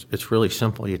 it's really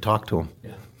simple. You talk to them.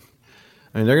 Yeah.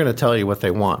 I mean, they're going to tell you what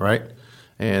they want, right?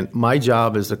 And my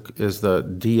job as the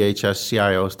DHS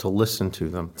CIO is to listen to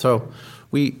them. So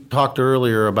we talked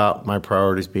earlier about my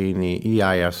priorities being the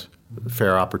EIS,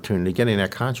 fair opportunity, getting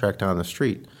that contract on the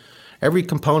street. Every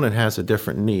component has a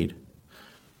different need.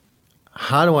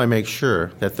 How do I make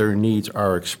sure that their needs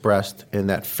are expressed in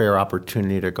that fair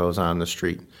opportunity that goes on the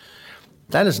street?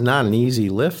 That is not an easy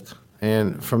lift.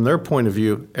 And from their point of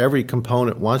view, every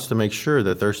component wants to make sure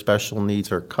that their special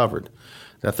needs are covered,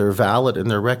 that they're valid and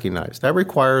they're recognized. That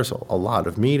requires a lot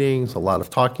of meetings, a lot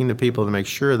of talking to people to make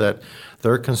sure that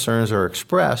their concerns are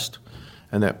expressed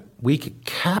and that we can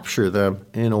capture them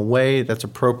in a way that's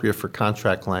appropriate for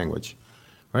contract language,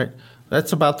 right?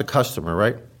 That's about the customer,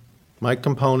 right? My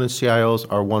component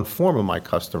CIOs are one form of my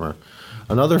customer.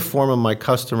 Another form of my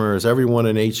customer is everyone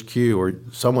in HQ or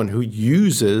someone who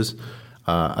uses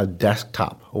a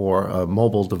desktop or a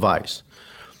mobile device.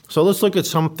 So let's look at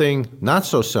something not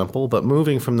so simple, but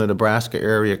moving from the Nebraska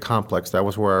area complex, that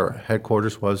was where our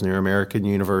headquarters was near American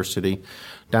University,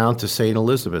 down to St.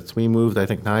 Elizabeth's. We moved, I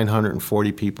think,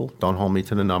 940 people, don't hold me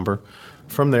to the number,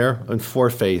 from there in 4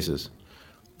 phases.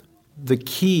 The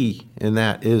key in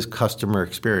that is customer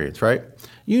experience, right?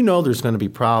 You know there's going to be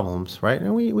problems, right?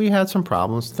 And we had some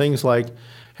problems, things like,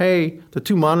 hey, the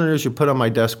 2 monitors you put on my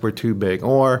desk were too big,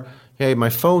 or, hey, my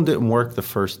phone didn't work the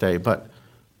first day, but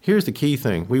here's the key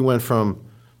thing. We went from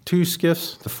 2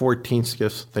 SCIFs to 14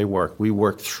 SCIFs. They work. We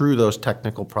worked through those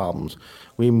technical problems.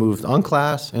 We moved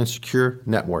unclass and secure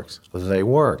networks. They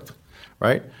worked,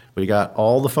 right? We got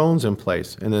all the phones in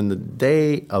place. And then the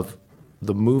day of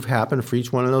the move happened for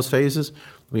each one of those phases,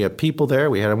 we had people there.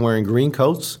 We had them wearing green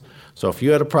coats. So if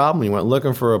you had a problem, you went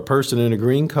looking for a person in a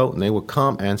green coat, and they would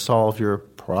come and solve your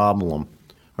problem,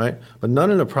 right? But none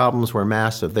of the problems were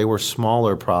massive. They were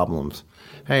smaller problems.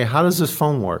 Hey, how does this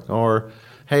phone work? Or,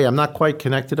 hey, I'm not quite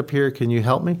connected up here. Can you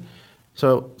help me?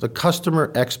 So the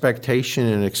customer expectation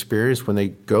and experience when they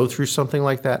go through something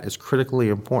like that is critically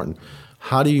important.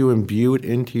 How do you imbue it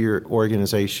into your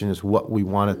organization is what we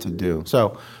want it to do.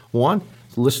 So 1,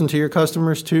 listen to your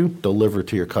customers. 2, deliver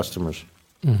to your customers.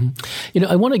 Mm-hmm. You know,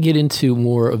 I want to get into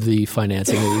more of the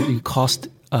financing, the cost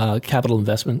capital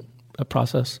investment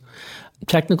process.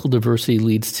 Technical diversity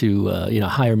leads to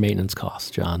higher maintenance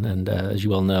costs, John, and as you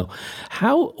well know.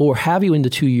 How, or have you in the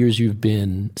 2 years you've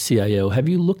been CIO, have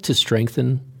you looked to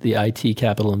strengthen the IT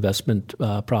capital investment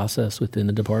process within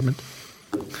the department?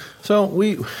 So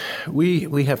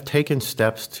we have taken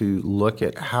steps to look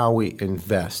at how we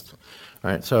invest,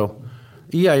 right? So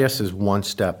EIS is one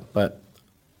step, but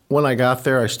when I got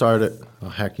there, I started,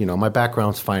 my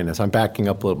background's finance. I'm backing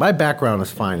up a little. My background is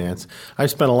finance. I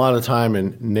spent a lot of time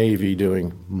in Navy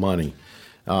doing money.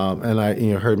 And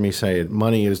you heard me say it,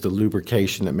 money is the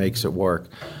lubrication that makes it work.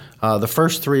 The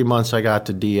first 3 months I got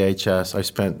to DHS, I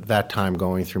spent that time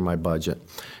going through my budget.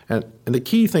 And the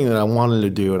key thing that I wanted to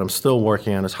do, and I'm still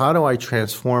working on, is how do I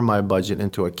transform my budget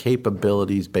into a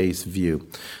capabilities-based view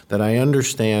that I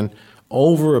understand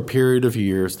over a period of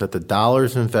years that the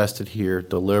dollars invested here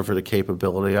deliver the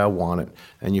capability I wanted.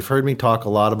 And you've heard me talk a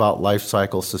lot about life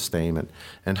cycle sustainment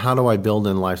and how do I build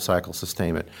in life cycle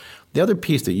sustainment. The other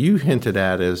piece that you hinted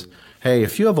at is, hey,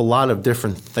 if you have a lot of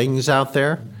different things out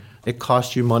there, it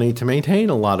costs you money to maintain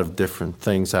a lot of different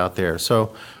things out there.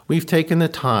 So we've taken the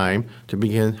time to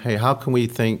begin, hey, how can we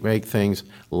make things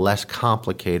less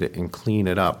complicated and clean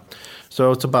it up?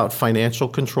 So it's about financial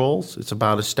controls. It's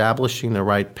about establishing the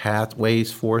right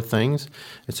pathways for things.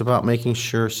 It's about making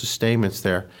sure sustainment's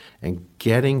there and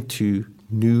getting to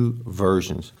new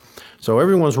versions. So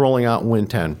everyone's rolling out Win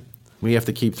 10. We have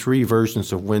to keep 3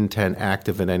 versions of Win 10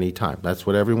 active at any time. That's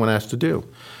what everyone has to do.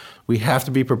 We have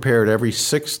to be prepared every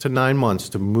 6 to 9 months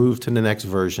to move to the next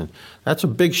version. That's a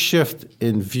big shift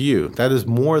in view. That is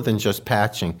more than just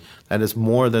patching. That is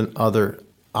more than other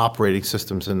operating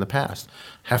systems in the past.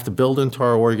 Have to build into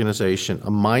our organization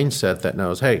a mindset that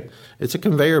knows, hey, it's a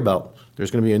conveyor belt.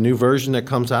 There's going to be a new version that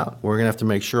comes out. We're going to have to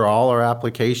make sure all our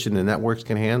application and networks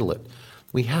can handle it.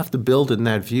 We have to build in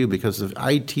that view because the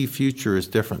IT future is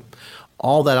different.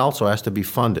 All that also has to be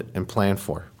funded and planned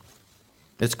for.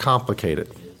 It's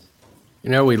complicated. You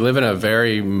know, we live in a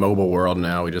very mobile world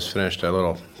now. We just finished a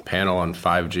little panel on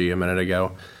 5G a minute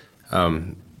ago.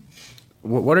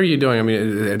 What are you doing? I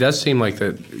mean, it does seem like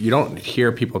that you don't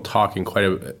hear people talking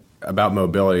about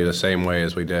mobility the same way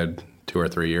as we did 2 or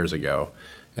 3 years ago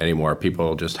anymore.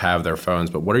 People just have their phones.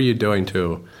 But what are you doing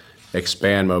to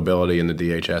expand mobility in the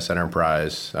DHS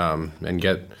enterprise and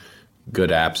get good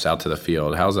apps out to the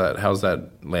field? How's that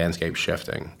landscape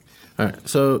shifting? All right,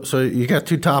 so you got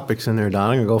 2 topics in there, Don.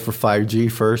 I'm going to go for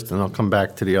 5G first, and I'll come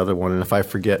back to the other one. And if I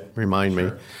forget, remind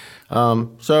me.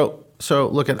 So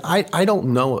look, I don't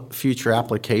know what future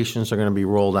applications are going to be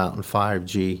rolled out in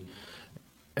 5G,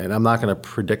 and I'm not going to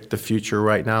predict the future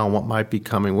right now and what might be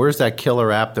coming. Where's that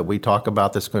killer app that we talk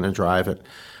about that's going to drive it?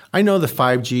 I know the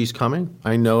 5G is coming.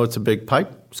 I know it's a big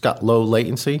pipe. It's got low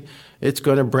latency. It's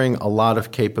going to bring a lot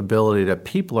of capability that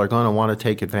people are going to want to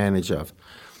take advantage of.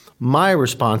 My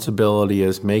responsibility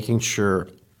is making sure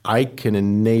I can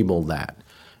enable that.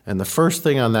 And the first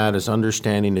thing on that is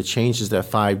understanding the changes that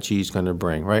 5G is going to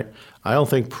bring, right? I don't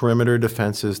think perimeter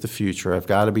defense is the future. I've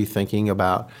got to be thinking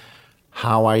about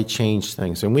how I change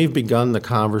things. And we've begun the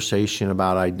conversation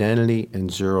about identity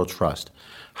and zero trust.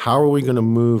 How are we going to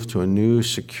move to a new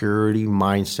security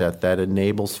mindset that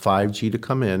enables 5G to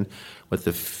come in with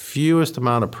the fewest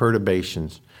amount of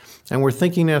perturbations? And we're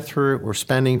thinking that through. We're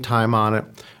spending time on it.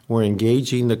 We're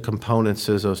engaging the component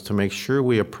CISOs to make sure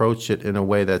we approach it in a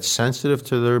way that's sensitive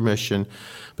to their mission,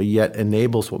 but yet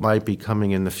enables what might be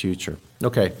coming in the future.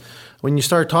 Okay, when you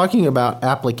start talking about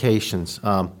applications,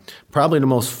 probably the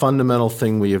most fundamental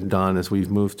thing we have done is we've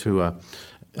moved to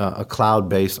a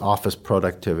cloud-based office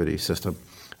productivity system.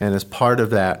 And as part of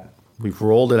that, we've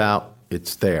rolled it out.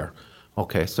 It's there.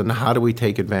 Okay, so now how do we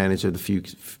take advantage of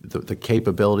the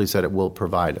capabilities that it will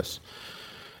provide us?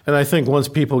 And I think once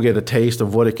people get a taste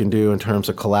of what it can do in terms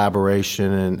of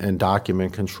collaboration and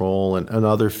document control and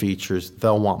other features,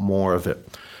 they'll want more of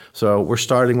it. So we're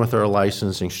starting with our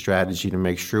licensing strategy to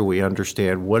make sure we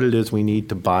understand what it is we need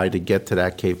to buy to get to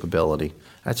that capability.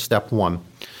 That's step 1.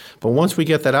 But once we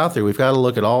get that out there, we've got to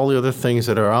look at all the other things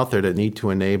that are out there that need to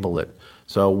enable it.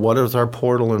 So what is our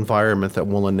portal environment that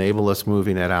will enable us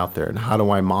moving that out there? And how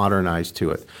do I modernize to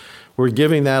it? We're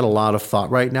giving that a lot of thought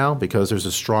right now because there's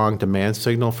a strong demand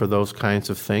signal for those kinds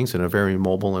of things in a very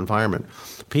mobile environment.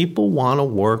 People want to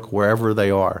work wherever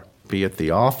they are, be it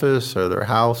the office or their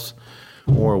house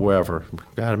or wherever.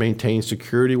 We've got to maintain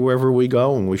security wherever we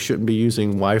go, and we shouldn't be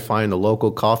using Wi-Fi in the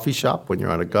local coffee shop when you're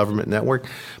on a government network.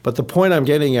 But the point I'm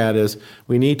getting at is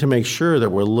we need to make sure that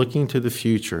we're looking to the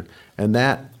future, and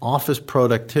that office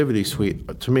productivity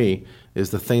suite, to me,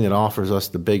 is the thing that offers us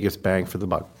the biggest bang for the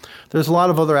buck. There's a lot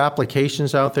of other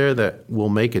applications out there that will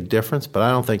make a difference, but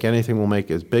I don't think anything will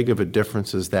make as big of a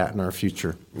difference as that in our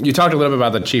future. You talked a little bit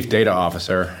about the chief data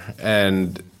officer,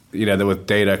 and you know that with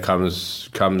data comes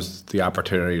the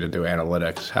opportunity to do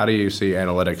analytics. How do you see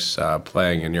analytics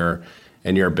playing in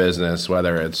your business?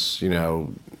 Whether it's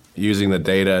using the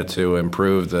data to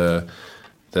improve the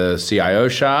CIO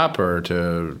shop or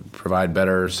to provide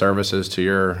better services to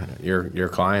your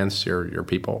clients, your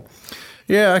people?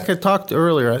 Yeah, I talked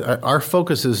earlier. Our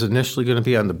focus is initially going to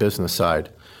be on the business side,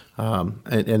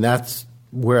 and that's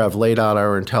where I've laid out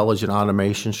our intelligent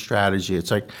automation strategy.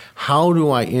 It's like, how do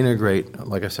I integrate,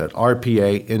 like I said,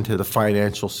 RPA into the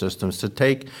financial systems to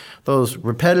take those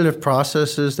repetitive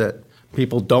processes that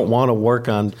people don't want to work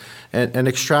on and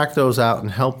extract those out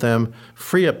and help them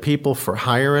free up people for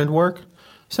higher-end work.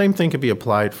 Same thing could be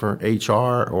applied for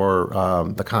HR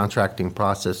or the contracting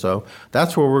process. So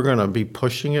that's where we're going to be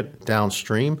pushing it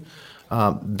downstream.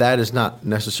 That is not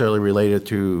necessarily related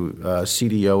to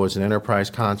CDO as an enterprise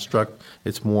construct.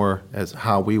 It's more as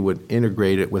how we would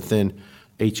integrate it within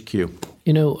HQ.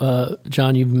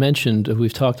 John, you've mentioned,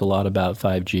 we've talked a lot about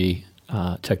 5G.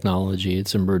 technology,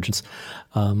 its emergence.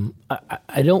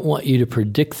 I don't want you to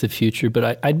predict the future,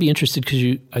 but I'd be interested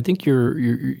because I think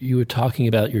you were talking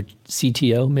about your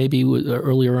CTO maybe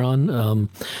earlier on.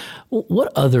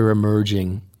 What other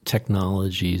emerging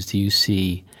technologies do you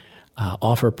see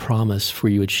offer promise for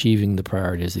you achieving the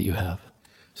priorities that you have?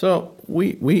 So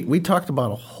we talked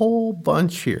about a whole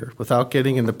bunch here without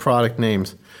getting into product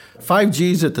names.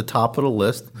 5G's at the top of the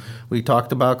list. We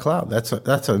talked about cloud.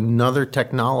 That's another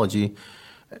technology.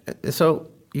 So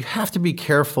you have to be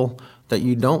careful that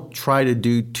you don't try to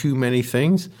do too many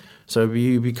things. So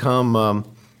you become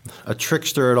a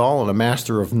trickster at all and a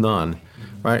master of none,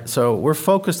 right? So we're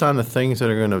focused on the things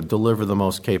that are going to deliver the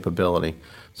most capability.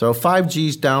 So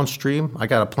 5G's downstream. I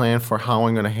got a plan for how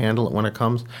I'm going to handle it when it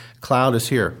comes. Cloud is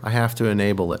here. I have to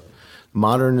enable it.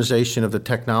 Modernization of the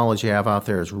technology I have out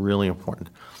there is really important.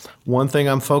 One thing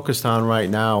I'm focused on right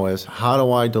now is how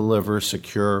do I deliver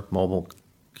secure mobile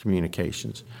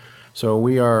communications? So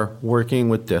we are working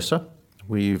with DISA.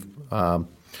 We've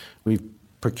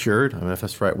procured, I don't know if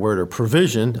that's the right word, or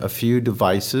provisioned a few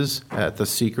devices at the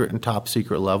secret and top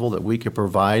secret level that we could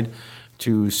provide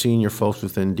to senior folks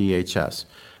within DHS.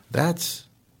 That's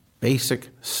basic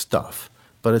stuff,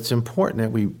 but it's important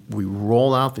that we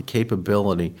roll out the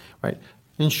capability, right?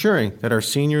 Ensuring that our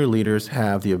senior leaders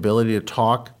have the ability to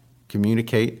talk,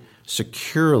 communicate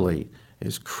securely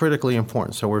is critically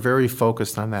important. So we're very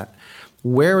focused on that.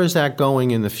 Where is that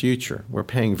going in the future? We're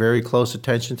paying very close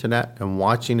attention to that and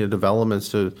watching the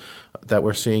developments that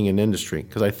we're seeing in industry,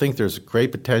 because I think there's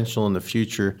great potential in the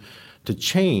future to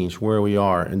change where we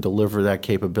are and deliver that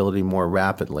capability more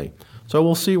rapidly. So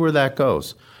we'll see where that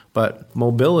goes. But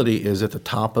mobility is at the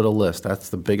top of the list. That's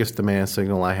the biggest demand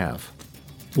signal I have.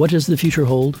 What does the future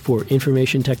hold for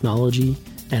information technology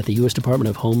at the U.S. Department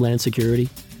of Homeland Security?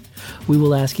 We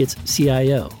will ask its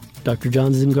CIO, Dr.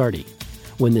 John Zangardi,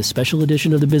 when this special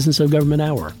edition of the Business of Government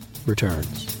Hour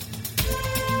returns.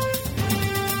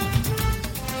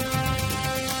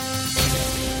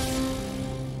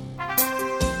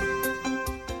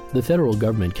 The federal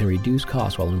government can reduce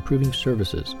costs while improving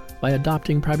services by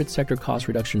adopting private sector cost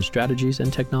reduction strategies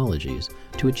and technologies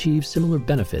to achieve similar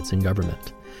benefits in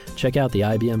government. Check out the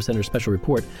IBM Center Special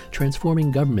Report,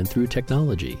 Transforming Government Through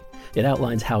Technology. It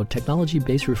outlines how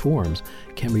technology-based reforms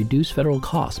can reduce federal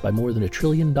costs by more than $1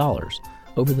 trillion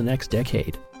over the next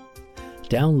decade.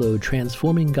 Download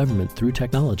Transforming Government Through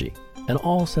Technology and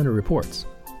all center reports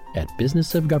at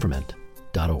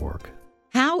businessofgovernment.org.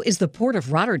 How is the Port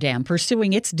of Rotterdam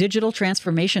pursuing its digital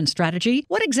transformation strategy?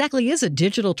 What exactly is a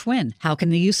digital twin? How can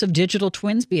the use of digital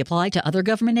twins be applied to other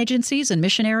government agencies and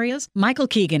mission areas? Michael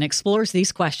Keegan explores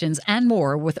these questions and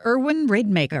more with Erwin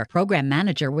Raidmaker, Program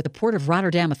Manager with the Port of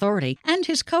Rotterdam Authority, and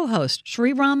his co-host,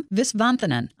 Sriram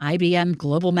Visvanthanan, IBM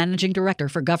Global Managing Director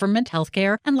for Government,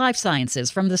 Healthcare, and Life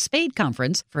Sciences from the SPADE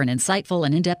Conference for an insightful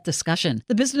and in-depth discussion.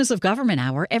 The Business of Government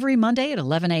Hour every Monday at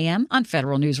 11 a.m. on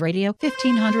Federal News Radio,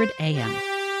 1500 a.m.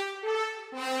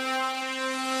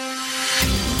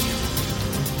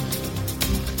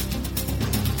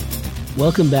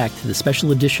 Welcome back to the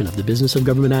special edition of the Business of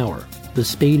Government Hour, the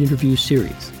SPADE interview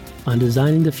series on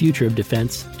designing the future of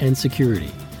defense and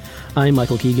security. I'm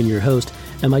Michael Keegan, your host,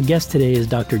 and my guest today is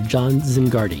Dr. John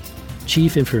Zangardi,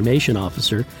 Chief Information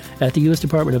Officer at the U.S.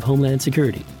 Department of Homeland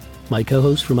Security. My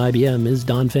co-host from IBM is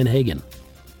Don Fenhagen.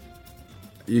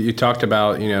 You talked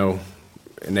about,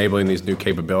 enabling these new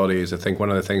capabilities. I think one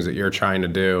of the things that you're trying to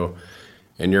do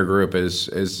in your group is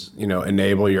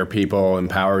enable your people,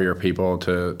 empower your people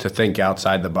to think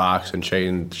outside the box and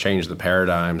change the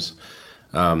paradigms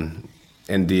in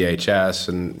DHS.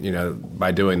 And by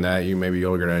doing that, you're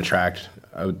going to attract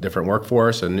a different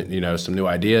workforce and some new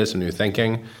ideas, some new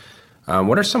thinking.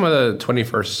 What are some of the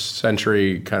 21st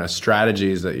century kind of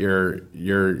strategies that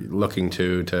you're looking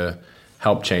to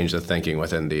help change the thinking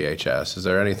within DHS? Is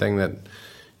there anything that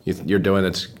you're doing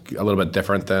that's a little bit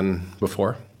different than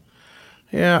before?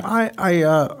 Yeah,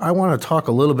 I want to talk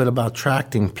a little bit about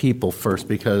attracting people first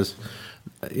because,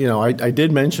 I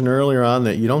did mention earlier on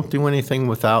that you don't do anything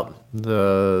without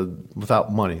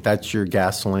money. That's your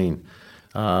gasoline.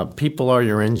 People are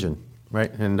your engine,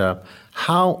 right? And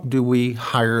how do we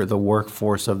hire the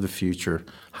workforce of the future?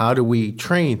 How do we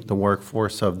train the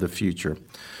workforce of the future?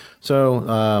 So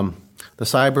the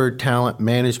Cyber Talent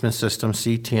Management System,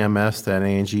 CTMS, that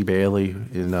Angie Bailey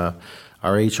in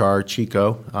our HR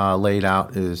Chico laid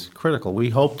out is critical. We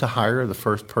hope to hire the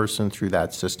first person through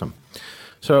that system.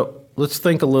 So let's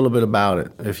think a little bit about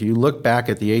it. If you look back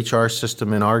at the HR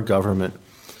system in our government,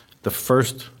 the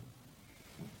first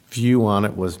view on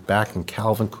it was back in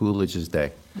Calvin Coolidge's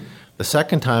day. The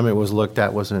second time it was looked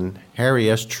at was in Harry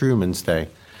S. Truman's day.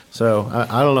 So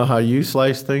I don't know how you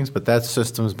slice things, but that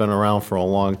system's been around for a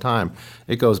long time.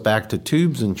 It goes back to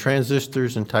tubes and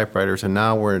transistors and typewriters, and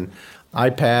now we're in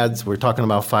iPads, we're talking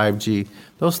about 5G.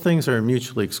 Those things are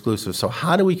mutually exclusive. So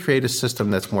how do we create a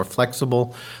system that's more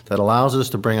flexible, that allows us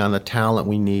to bring on the talent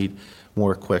we need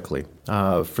more quickly?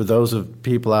 For those of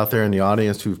people out there in the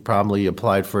audience who've probably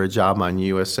applied for a job on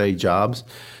USA Jobs,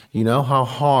 you know how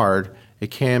hard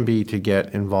it can be to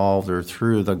get involved or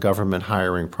through the government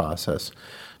hiring process.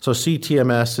 So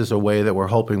CTMS is a way that we're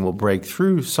hoping will break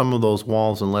through some of those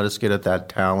walls and let us get at that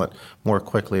talent more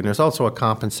quickly. And there's also a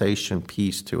compensation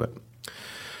piece to it.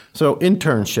 So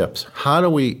internships, how do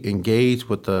we engage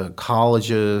with the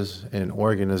colleges and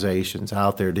organizations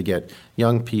out there to get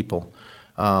young people?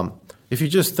 If you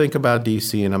just think about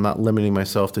DC, and I'm not limiting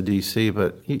myself to DC,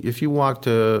 but if you walk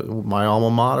to my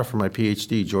alma mater for my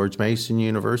PhD, George Mason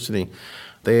University,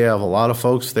 they have a lot of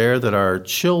folks there that are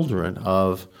children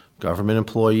of government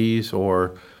employees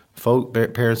or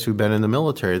parents who've been in the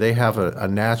military. They have a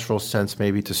natural sense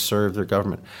maybe to serve their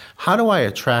government. How do I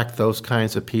attract those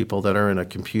kinds of people that are in a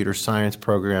computer science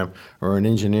program or an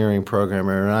engineering program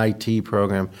or an IT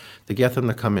program to get them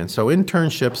to come in? So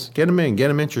internships, get them in, get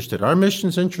them interested. Our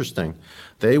mission's interesting.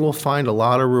 They will find a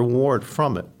lot of reward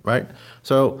from it, right?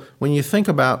 So when you think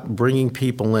about bringing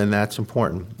people in, that's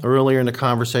important. Earlier in the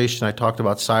conversation, I talked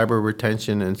about cyber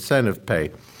retention and incentive pay.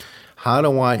 How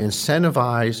do I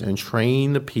incentivize and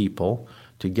train the people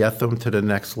to get them to the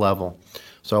next level?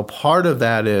 So part of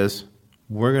that is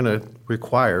we're going to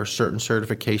require certain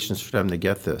certifications for them to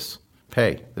get this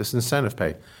pay, this incentive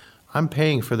pay. I'm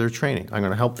paying for their training. I'm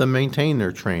going to help them maintain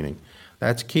their training.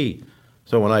 That's key.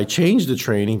 So when I change the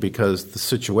training because the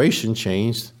situation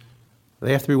changed,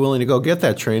 they have to be willing to go get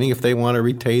that training if they want to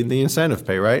retain the incentive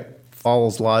pay, right?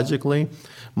 Follows logically.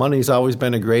 Money's always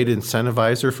been a great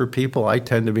incentivizer for people. I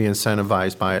tend to be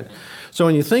incentivized by it. So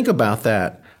when you think about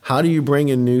that, how do you bring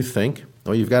in new think?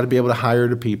 Well, you've got to be able to hire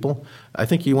the people. I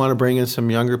think you want to bring in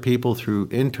some younger people through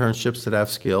internships that have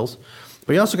skills.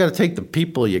 But you also got to take the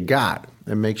people you got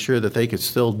and make sure that they can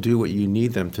still do what you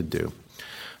need them to do.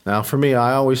 Now, for me,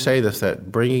 I always say this,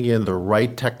 that bringing in the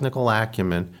right technical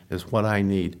acumen is what I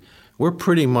need. We're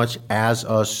pretty much as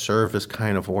a service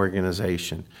kind of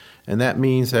organization. And that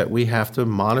means that we have to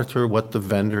monitor what the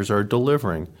vendors are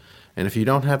delivering. And if you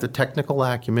don't have the technical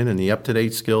acumen and the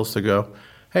up-to-date skills to go,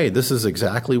 hey, this is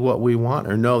exactly what we want,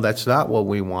 or no, that's not what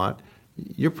we want,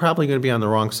 you're probably going to be on the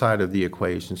wrong side of the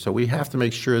equation. So we have to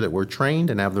make sure that we're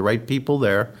trained and have the right people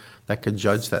there that could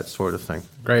judge that sort of thing.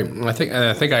 Great. I think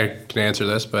I can answer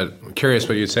this, but I'm curious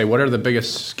what you'd say. What are the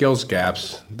biggest skills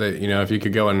gaps that, if you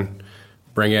could go and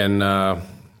bring in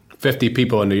 50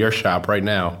 people into your shop right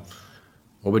now,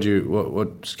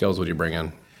 what skills would you bring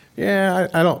in? Yeah,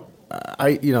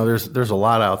 there's a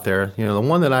lot out there. The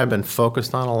one that I've been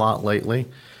focused on a lot lately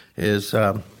is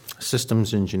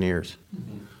systems engineers.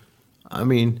 Mm-hmm. I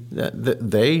mean,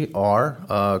 they are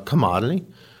a commodity.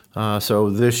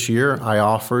 So this year I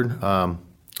offered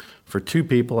for 2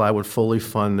 people I would fully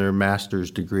fund their master's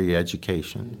degree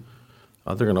education.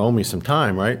 They're going to owe me some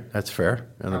time, right? That's fair.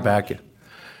 On the back end.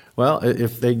 Well,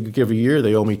 if they give a year,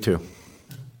 they owe me 2.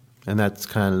 And that's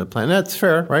kind of the plan. That's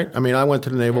fair, right? I mean, I went to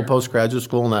the Naval Postgraduate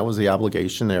School, and that was the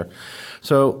obligation there.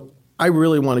 So I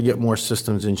really want to get more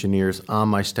systems engineers on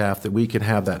my staff that we can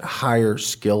have that higher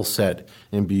skill set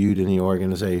imbued in the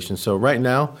organization. So right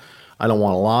now, I don't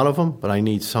want a lot of them, but I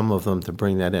need some of them to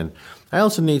bring that in. I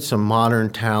also need some modern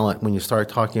talent when you start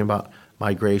talking about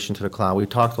migration to the cloud. We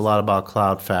talked a lot about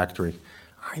Cloud Factory.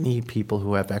 I need people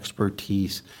who have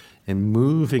expertise in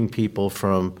moving people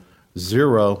from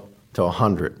 0 to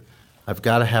 100. I've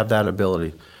got to have that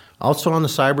ability. Also on the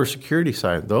cybersecurity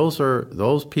side,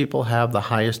 those people have the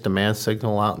highest demand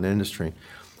signal out in the industry.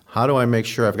 How do I make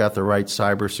sure I've got the right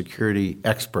cybersecurity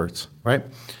experts, right?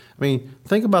 I mean,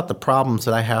 think about the problems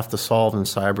that I have to solve in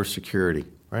cybersecurity,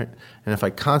 right? And if I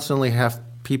constantly have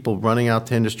people running out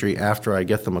to industry after I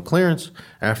get them a clearance,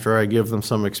 after I give them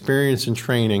some experience and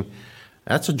training,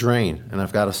 that's a drain, and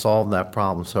I've got to solve that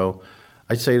problem. So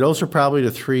I'd say those are probably the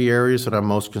 3 areas that I'm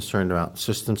most concerned about: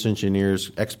 systems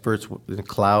engineers, experts in the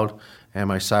cloud, and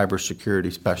my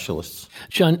cybersecurity specialists.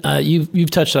 John, you've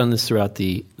touched on this throughout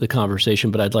the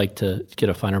conversation, but I'd like to get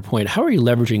a finer point. How are you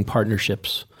leveraging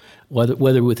partnerships,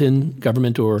 whether within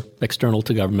government or external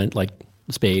to government, like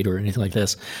SPADE or anything like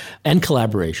this, and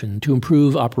collaboration to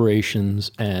improve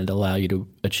operations and allow you to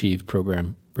achieve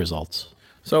program results?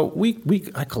 So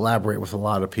I collaborate with a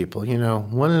lot of people.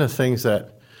 One of the things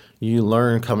that you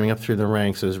learn coming up through the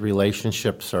ranks is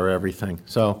relationships are everything.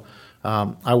 So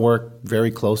I work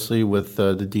very closely with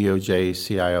the DOJ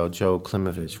CIO, Joe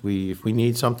Klimovich. If we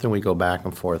need something, we go back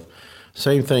and forth.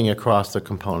 Same thing across the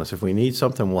components. If we need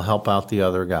something, we'll help out the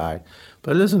other guy.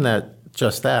 But it isn't that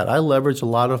just that. I leverage a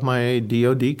lot of my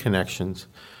DoD connections.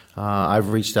 I've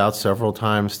reached out several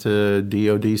times to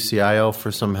DoD CIO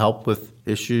for some help with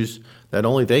issues that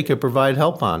only they could provide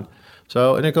help on.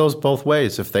 So, and it goes both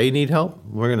ways. If they need help,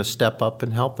 we're going to step up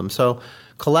and help them. So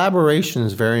collaboration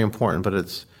is very important, but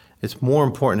it's more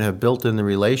important to have built in the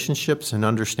relationships and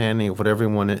understanding of what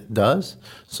everyone does,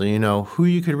 so you know who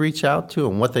you could reach out to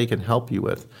and what they can help you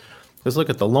with. Because look,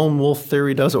 at the lone wolf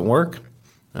theory doesn't work.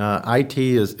 IT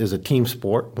is a team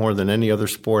sport more than any other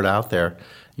sport out there.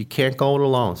 You can't go it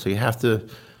alone, so you have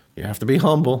to be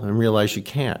humble and realize you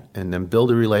can't, and then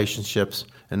build the relationships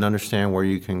and understand where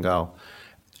you can go.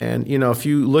 And if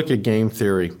you look at game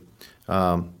theory,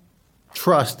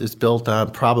 trust is built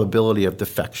on probability of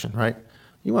defection, right?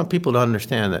 You want people to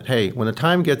understand that, hey, when the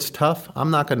time gets tough, I'm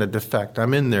not going to defect.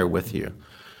 I'm in there with you.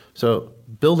 So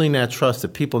building that trust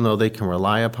that people know they can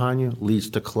rely upon you leads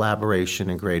to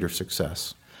collaboration and greater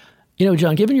success.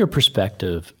 John, given your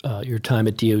perspective, your time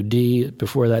at DoD,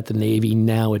 before that the Navy,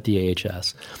 now at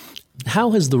DHS,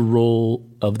 how has the role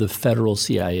of the federal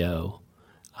CIO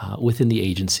within the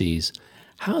agencies,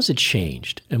 how has it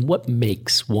changed? And what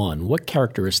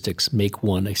characteristics make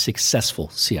one a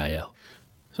successful CIO?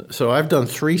 So I've done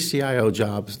 3 CIO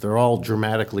jobs. They're all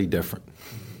dramatically different,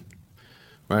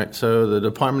 right? So the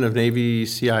Department of Navy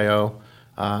CIO,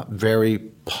 very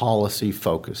policy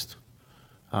focused.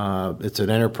 It's an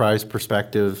enterprise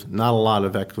perspective, not a lot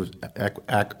of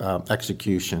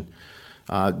execution.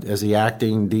 As the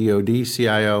acting DoD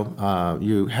CIO,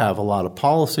 you have a lot of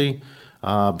policy,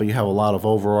 but you have a lot of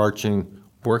overarching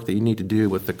work that you need to do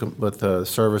with the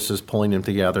services, pulling them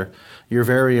together. You're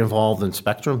very involved in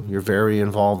spectrum. You're very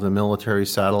involved in military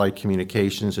satellite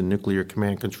communications and nuclear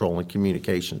command control and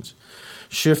communications.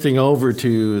 Shifting over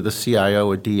to the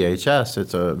CIO at DHS,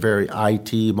 it's a very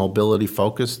IT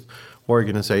mobility-focused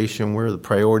organization where the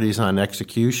priority is on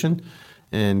execution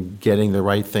and getting the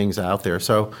right things out there.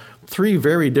 So 3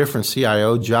 very different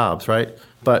CIO jobs, right?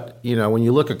 But, when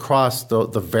you look across the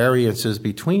variances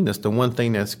between this, the one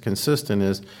thing that's consistent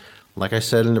is, like I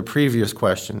said in the previous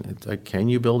question, it's like, can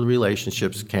you build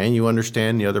relationships? Can you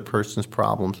understand the other person's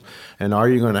problems? And are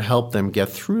you going to help them get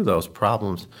through those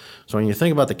problems? So when you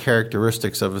think about the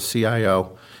characteristics of a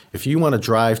CIO, if you want to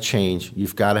drive change,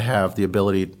 you've got to have the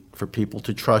ability for people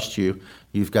to trust you.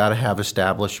 You've got to have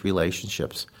established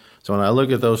relationships. So when I look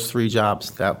at those 3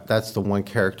 jobs, that's the one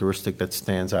characteristic that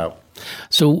stands out.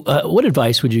 So what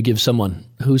advice would you give someone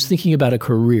who's thinking about a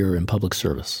career in public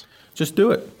service? Just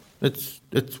do it.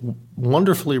 It's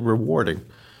wonderfully rewarding.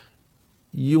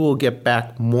 You will get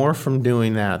back more from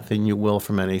doing that than you will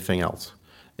from anything else.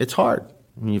 It's hard.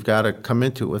 You've got to come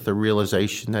into it with the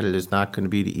realization that it is not going to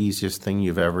be the easiest thing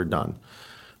you've ever done,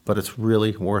 but it's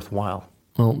really worthwhile.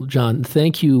 Well, John,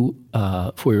 thank you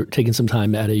for taking some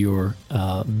time out of your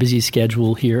busy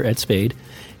schedule here at SPADE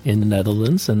in the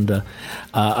Netherlands. And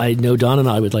I know Don and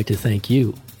I would like to thank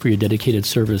you for your dedicated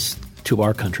service to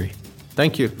our country.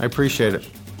 Thank you. I appreciate it.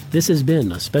 This has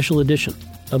been a special edition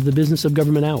of the Business of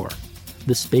Government Hour,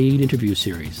 the SPADE interview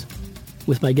series,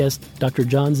 with my guest, Dr.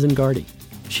 John Zangardi,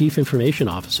 Chief Information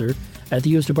Officer at the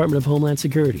U.S. Department of Homeland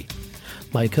Security.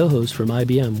 My co-host from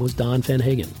IBM was Don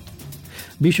Fenhagen.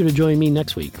 Be sure to join me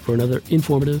next week for another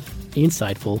informative,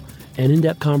 insightful, and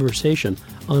in-depth conversation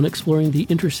on exploring the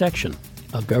intersection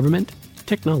of government,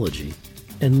 technology,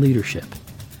 and leadership.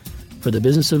 For the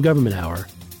Business of Government Hour,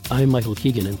 I'm Michael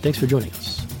Keegan, and thanks for joining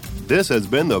us. This has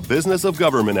been the Business of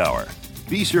Government Hour.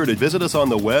 Be sure to visit us on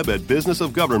the web at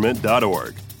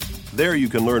businessofgovernment.org. There you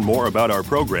can learn more about our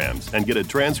programs and get a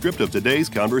transcript of today's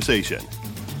conversation.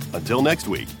 Until next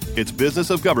week, it's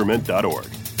businessofgovernment.org.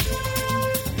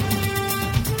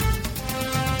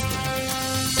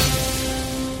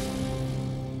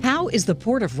 How is the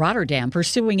Port of Rotterdam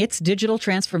pursuing its digital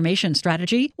transformation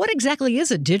strategy? What exactly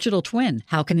is a digital twin?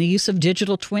 How can the use of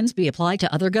digital twins be applied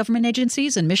to other government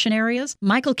agencies and mission areas?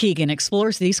 Michael Keegan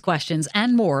explores these questions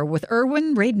and more with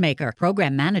Erwin Raidmaker,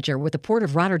 Program Manager with the Port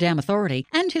of Rotterdam Authority,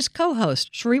 and his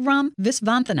co-host, Sriram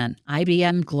Visvanthanan,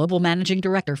 IBM Global Managing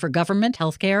Director for Government,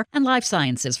 Healthcare, and Life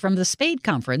Sciences from the SPADE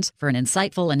Conference for an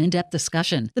insightful and in-depth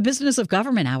discussion. The Business of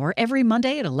Government Hour every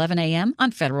Monday at 11 a.m.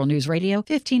 on Federal News Radio,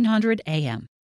 1500 a.m.